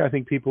 especially I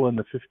think people in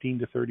the 15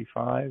 to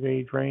 35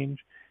 age range,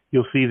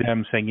 you'll see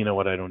them saying, you know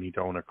what, I don't need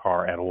to own a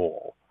car at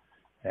all.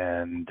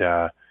 And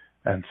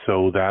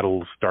so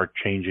that'll start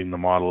changing the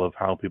model of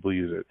how people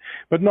use it,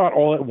 but not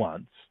all at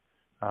once.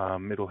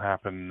 It'll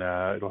happen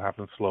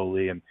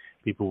slowly, and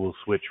people will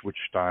switch which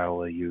style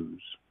they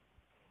use.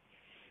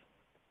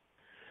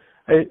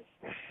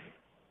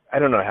 I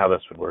don't know how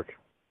this would work.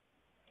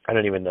 I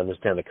don't even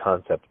understand the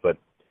concept, but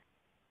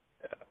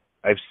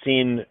I've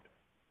seen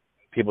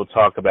people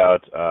talk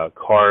about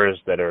cars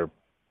that are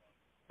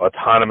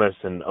autonomous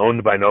and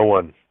owned by no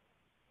one,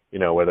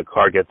 where the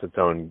car gets its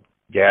own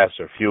gas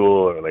or fuel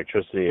or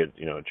electricity. It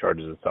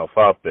charges itself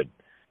up. It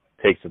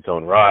takes its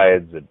own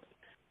rides.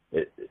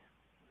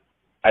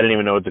 I don't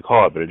even know what to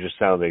call it, but it just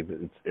sounds like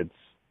it's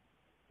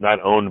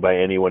not owned by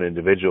any one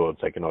individual.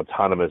 It's like an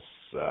autonomous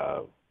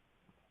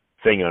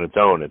thing on its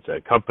own. It's a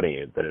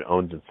company that it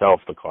owns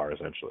itself, the car,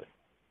 essentially.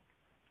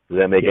 Does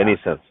that make any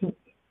sense?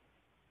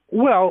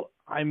 Well,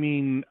 I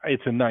mean,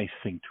 it's a nice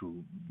thing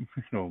to,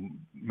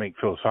 make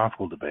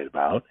philosophical debate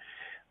about,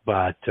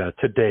 but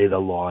today the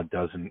law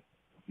doesn't,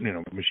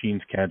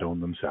 machines can't own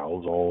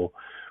themselves.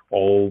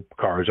 All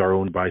cars are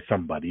owned by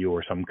somebody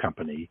or some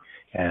company,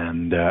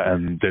 and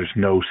there's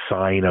no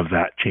sign of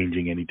that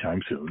changing anytime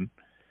soon.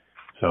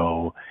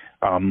 So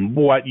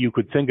what you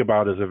could think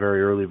about as a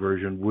very early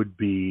version would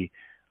be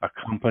a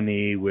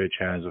company which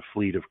has a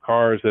fleet of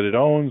cars that it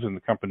owns, and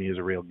the company is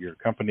a rail gear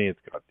company. It's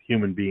got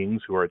human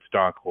beings who are its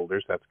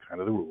stockholders. That's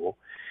kind of the rule.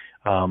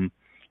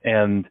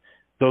 And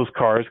those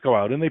cars go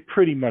out and they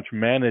pretty much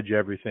manage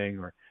everything,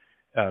 or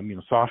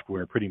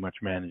software pretty much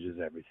manages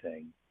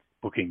everything,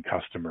 booking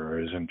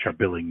customers and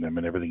billing them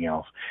and everything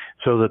else,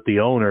 so that the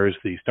owners,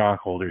 the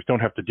stockholders, don't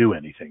have to do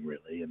anything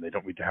really, and they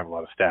don't need to have a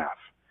lot of staff.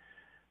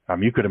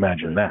 You could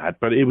imagine that,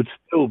 but it would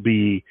still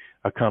be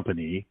a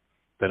company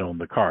that own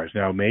the cars.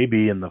 Now,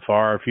 maybe in the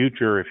far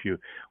future, if you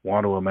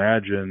want to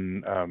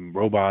imagine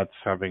robots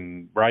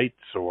having rights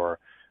or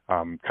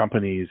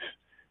companies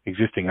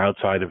existing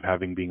outside of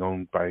having being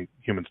owned by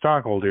human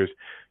stockholders,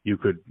 you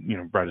could,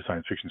 write a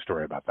science fiction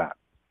story about that.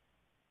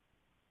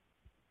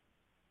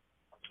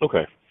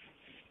 Okay.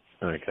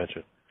 All right,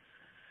 gotcha.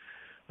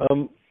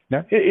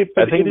 Now,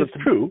 it is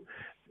true.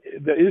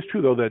 It is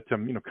true, though, that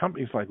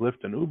companies like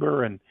Lyft and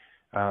Uber and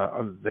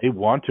they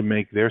want to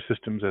make their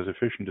systems as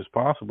efficient as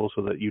possible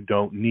so that you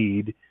don't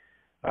need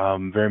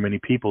very many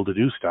people to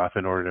do stuff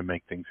in order to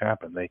make things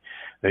happen.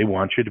 They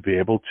want you to be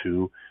able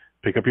to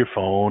pick up your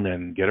phone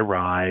and get a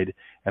ride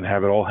and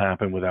have it all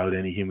happen without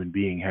any human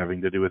being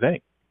having to do a thing.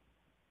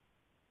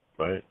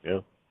 Right. Yeah.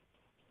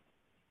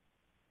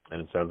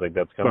 And it sounds like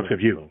that's coming. Well,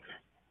 except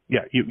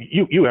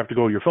you have to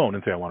go to your phone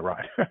and say, I want a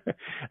ride.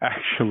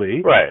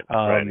 Actually, right,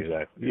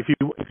 exactly. If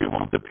you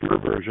want the pure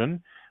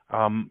version,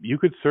 you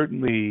could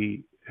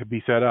certainly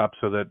be set up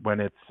so that when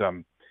it's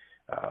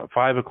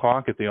 5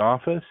 o'clock at the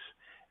office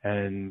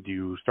and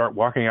you start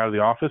walking out of the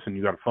office and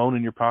you got a phone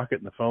in your pocket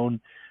and the phone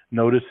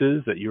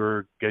notices that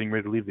you're getting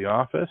ready to leave the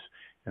office,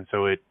 and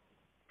so it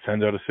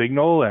sends out a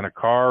signal and a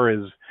car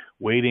is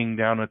waiting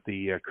down at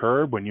the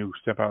curb when you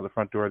step out of the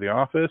front door of the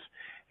office,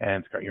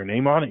 and it's got your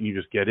name on it, and you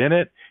just get in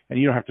it, and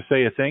you don't have to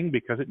say a thing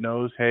because it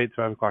knows, hey, it's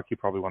 5 o'clock, you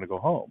probably want to go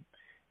home.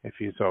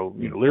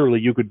 Literally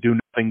you could do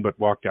nothing but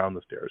walk down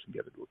the stairs and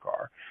get into a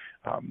car.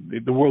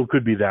 The world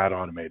could be that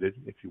automated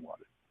if you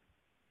wanted.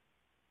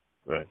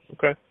 Right.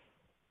 Okay.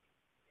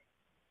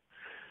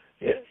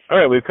 Yeah. All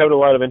right. We've covered a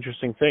lot of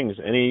interesting things.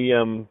 Any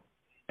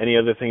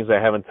other things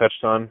I haven't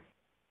touched on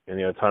in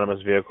the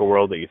autonomous vehicle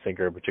world that you think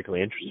are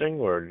particularly interesting,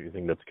 or do you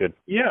think that's good?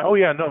 Yeah. Oh,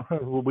 yeah. No.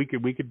 Well, we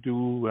could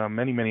do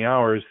many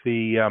hours.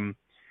 The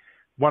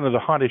one of the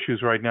hot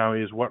issues right now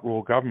is what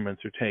role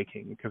governments are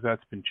taking, because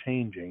that's been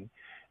changing,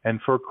 and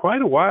for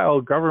quite a while,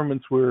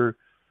 governments were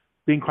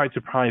being quite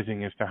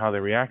surprising as to how they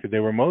reacted. They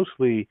were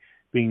mostly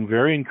being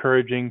very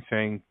encouraging,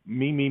 saying,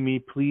 me,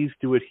 please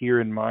do it here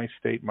in my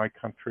state, my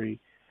country,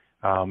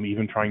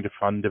 even trying to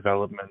fund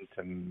development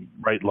and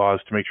write laws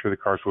to make sure the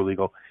cars were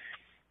legal.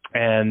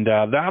 And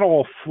that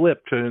all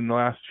flipped in the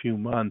last few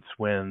months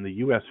when the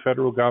U.S.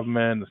 federal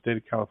government, the state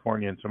of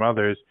California, and some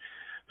others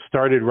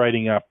started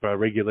writing up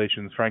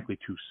regulations, frankly,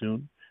 too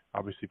soon.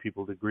 Obviously,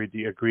 people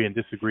agree and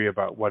disagree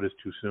about what is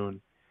too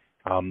soon.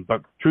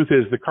 But truth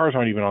is, the cars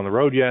aren't even on the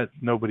road yet.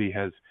 Nobody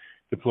has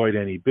deployed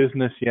any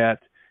business yet.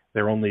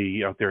 They're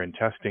only out there in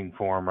testing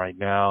form right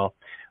now.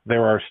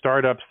 There are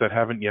startups that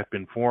haven't yet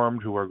been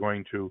formed who are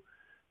going to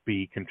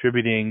be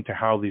contributing to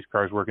how these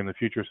cars work in the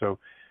future. So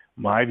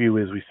my view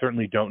is we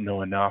certainly don't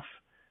know enough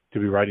to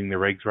be writing the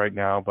regs right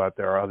now, but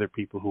there are other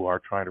people who are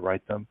trying to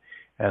write them.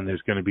 And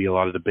there's going to be a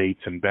lot of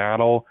debates and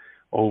battle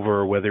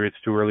over whether it's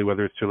too early,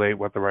 whether it's too late,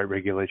 what the right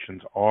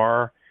regulations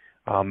are.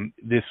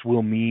 This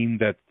will mean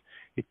that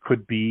it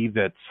could be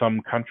that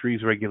some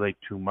countries regulate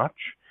too much,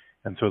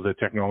 and so the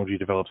technology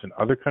develops in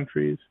other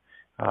countries.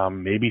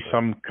 Maybe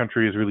some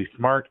country is really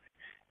smart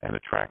and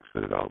attracts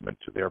the development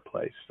to their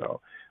place.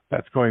 So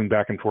that's going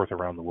back and forth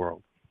around the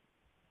world.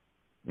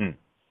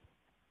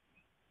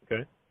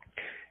 Okay.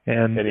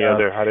 And any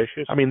other hot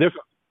issues? I mean, there's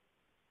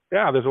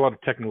a lot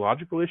of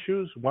technological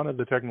issues. One of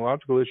the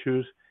technological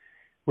issues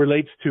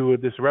relates to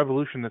this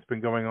revolution that's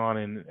been going on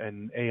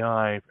in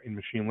AI, in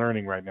machine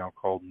learning right now,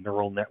 called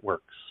neural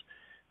networks,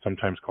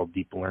 sometimes called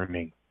deep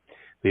learning.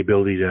 The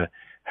ability to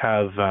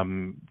have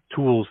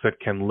tools that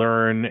can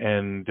learn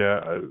and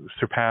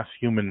surpass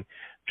human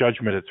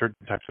judgment at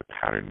certain types of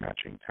pattern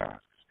matching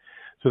tasks.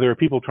 So there are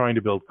people trying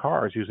to build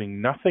cars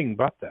using nothing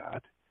but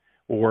that,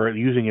 or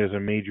using it as a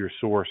major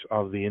source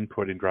of the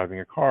input in driving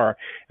a car.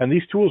 And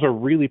these tools are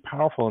really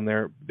powerful, and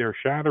they're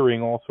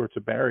shattering all sorts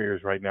of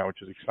barriers right now,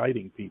 which is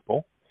exciting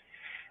people.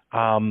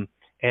 And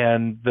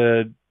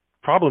the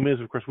problem is,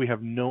 of course, we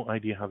have no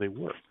idea how they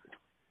work.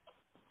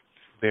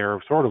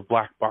 They're sort of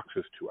black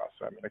boxes to us.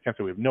 I mean, I can't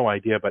say we have no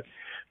idea, but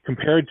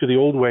compared to the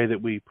old way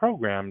that we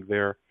programmed,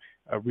 they're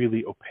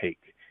really opaque.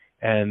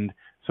 And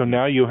so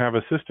now you have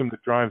a system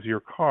that drives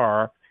your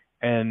car,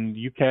 and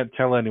you can't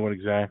tell anyone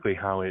exactly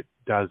how it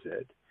does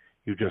it.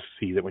 You just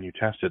see that when you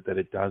test it, that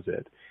it does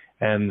it.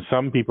 And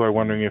some people are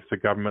wondering if the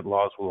government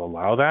laws will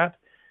allow that.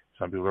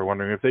 Some people are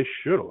wondering if they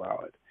should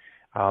allow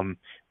it.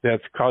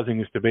 That's causing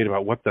this debate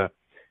about what the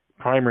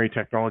primary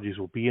technologies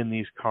will be in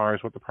these cars,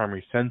 what the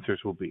primary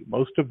sensors will be.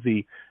 Most of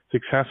the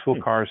successful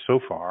cars so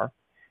far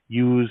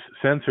use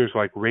sensors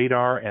like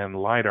radar and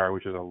LiDAR,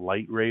 which is a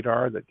light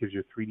radar that gives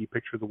you a 3D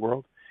picture of the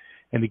world.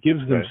 And it gives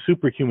them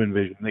superhuman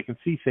vision. They can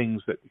see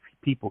things that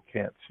people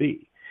can't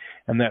see.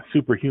 And that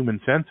superhuman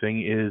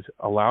sensing is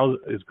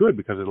good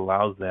because it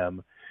allows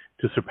them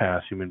to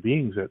surpass human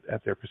beings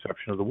at their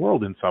perception of the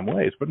world in some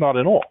ways, but not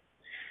in all.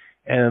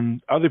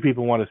 And other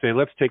people want to say,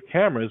 let's take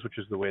cameras, which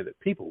is the way that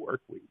people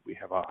work. We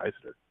have eyes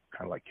that are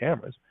kind of like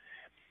cameras.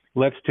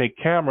 Let's take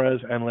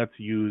cameras and let's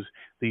use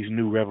these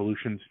new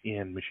revolutions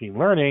in machine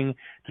learning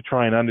to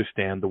try and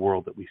understand the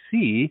world that we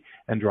see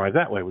and drive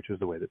that way, which is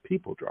the way that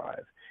people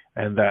drive.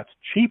 And that's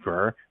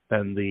cheaper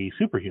than the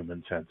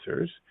superhuman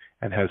sensors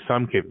and has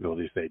some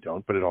capabilities they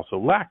don't, but it also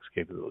lacks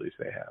capabilities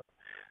they have.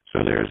 So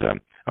there's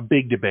a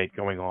big debate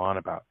going on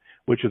about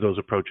which of those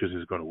approaches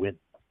is going to win.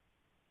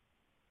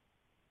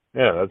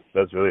 Yeah,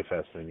 that's really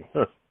fascinating.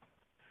 Huh.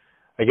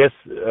 I guess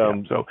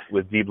so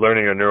with deep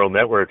learning or neural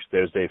networks,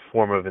 there's a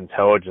form of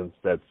intelligence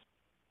that's,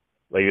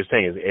 like you're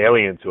saying, is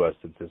alien to us.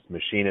 It's this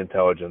machine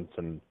intelligence,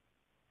 and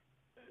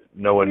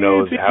no one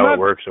knows how it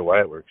works or why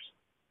it works.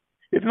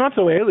 It's not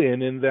so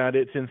alien in that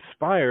it's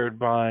inspired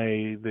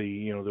by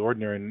the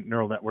ordinary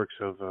neural networks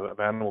of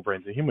animal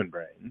brains and human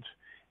brains,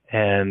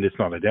 and it's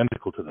not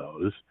identical to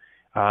those.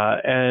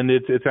 And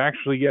it's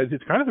actually,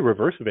 it's kind of the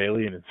reverse of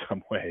Alien in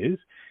some ways,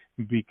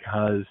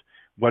 because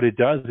what it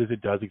does is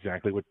it does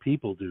exactly what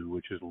people do,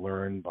 which is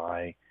learn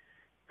by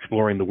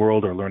exploring the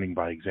world or learning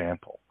by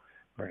example,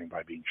 learning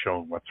by being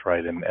shown what's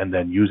right, and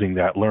then using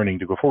that learning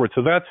to go forward.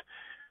 So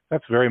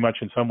that's very much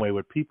in some way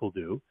what people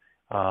do.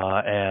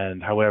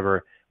 And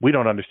however, we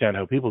don't understand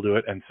how people do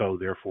it, and so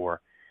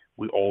therefore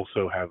we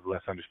also have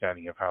less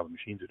understanding of how the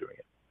machines are doing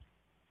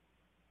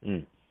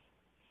it.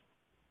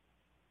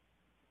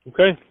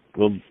 Okay.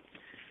 Well,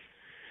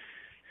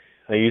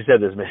 like you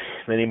said, there's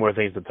many more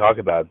things to talk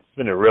about. It's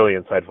been a really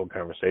insightful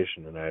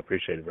conversation, and I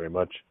appreciate it very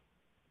much.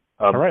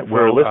 All right.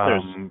 For our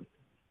listeners,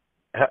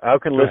 how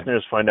can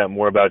listeners find out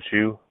more about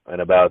you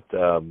and about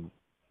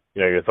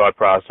your thought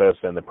process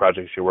and the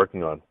projects you're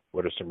working on?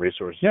 What are some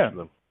resources for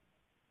them?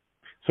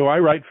 So I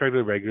write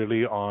fairly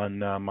regularly on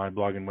my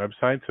blog and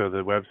website. So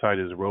the website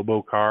is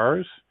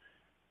robocars.com,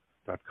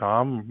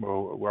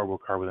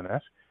 robocar with an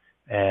S.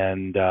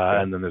 And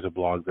then there's a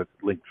blog that's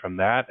linked from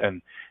that,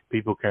 and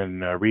people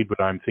can read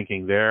what I'm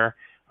thinking there.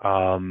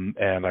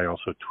 And I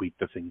also tweet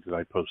the things that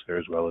I post there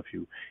as well,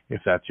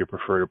 if that's your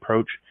preferred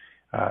approach,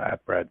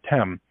 at Brad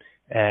Tem.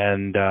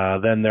 And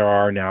then there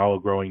are now a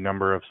growing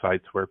number of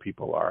sites where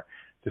people are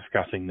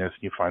discussing this.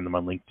 You find them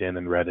on LinkedIn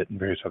and Reddit and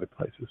various other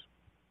places.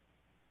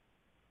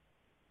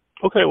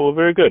 Okay, well,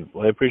 very good.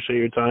 Well, I appreciate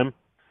your time,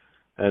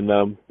 and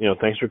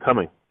thanks for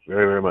coming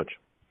very, very much.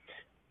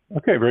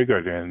 Okay, very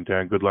good, and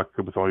good luck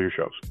with all your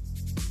shows.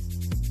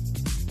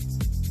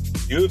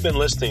 You have been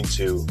listening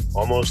to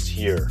Almost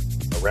Here,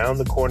 Around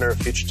the Corner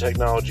Future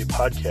Technology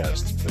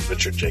podcast with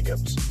Richard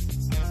Jacobs.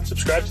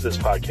 Subscribe to this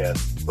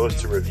podcast,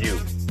 post a review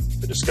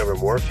to discover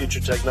more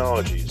future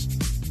technologies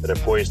that are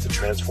poised to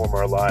transform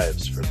our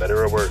lives for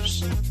better or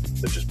worse,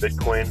 such as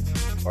Bitcoin,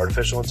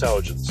 artificial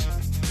intelligence,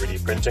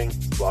 3D printing,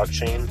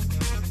 blockchain,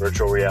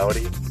 virtual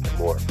reality, and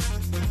more.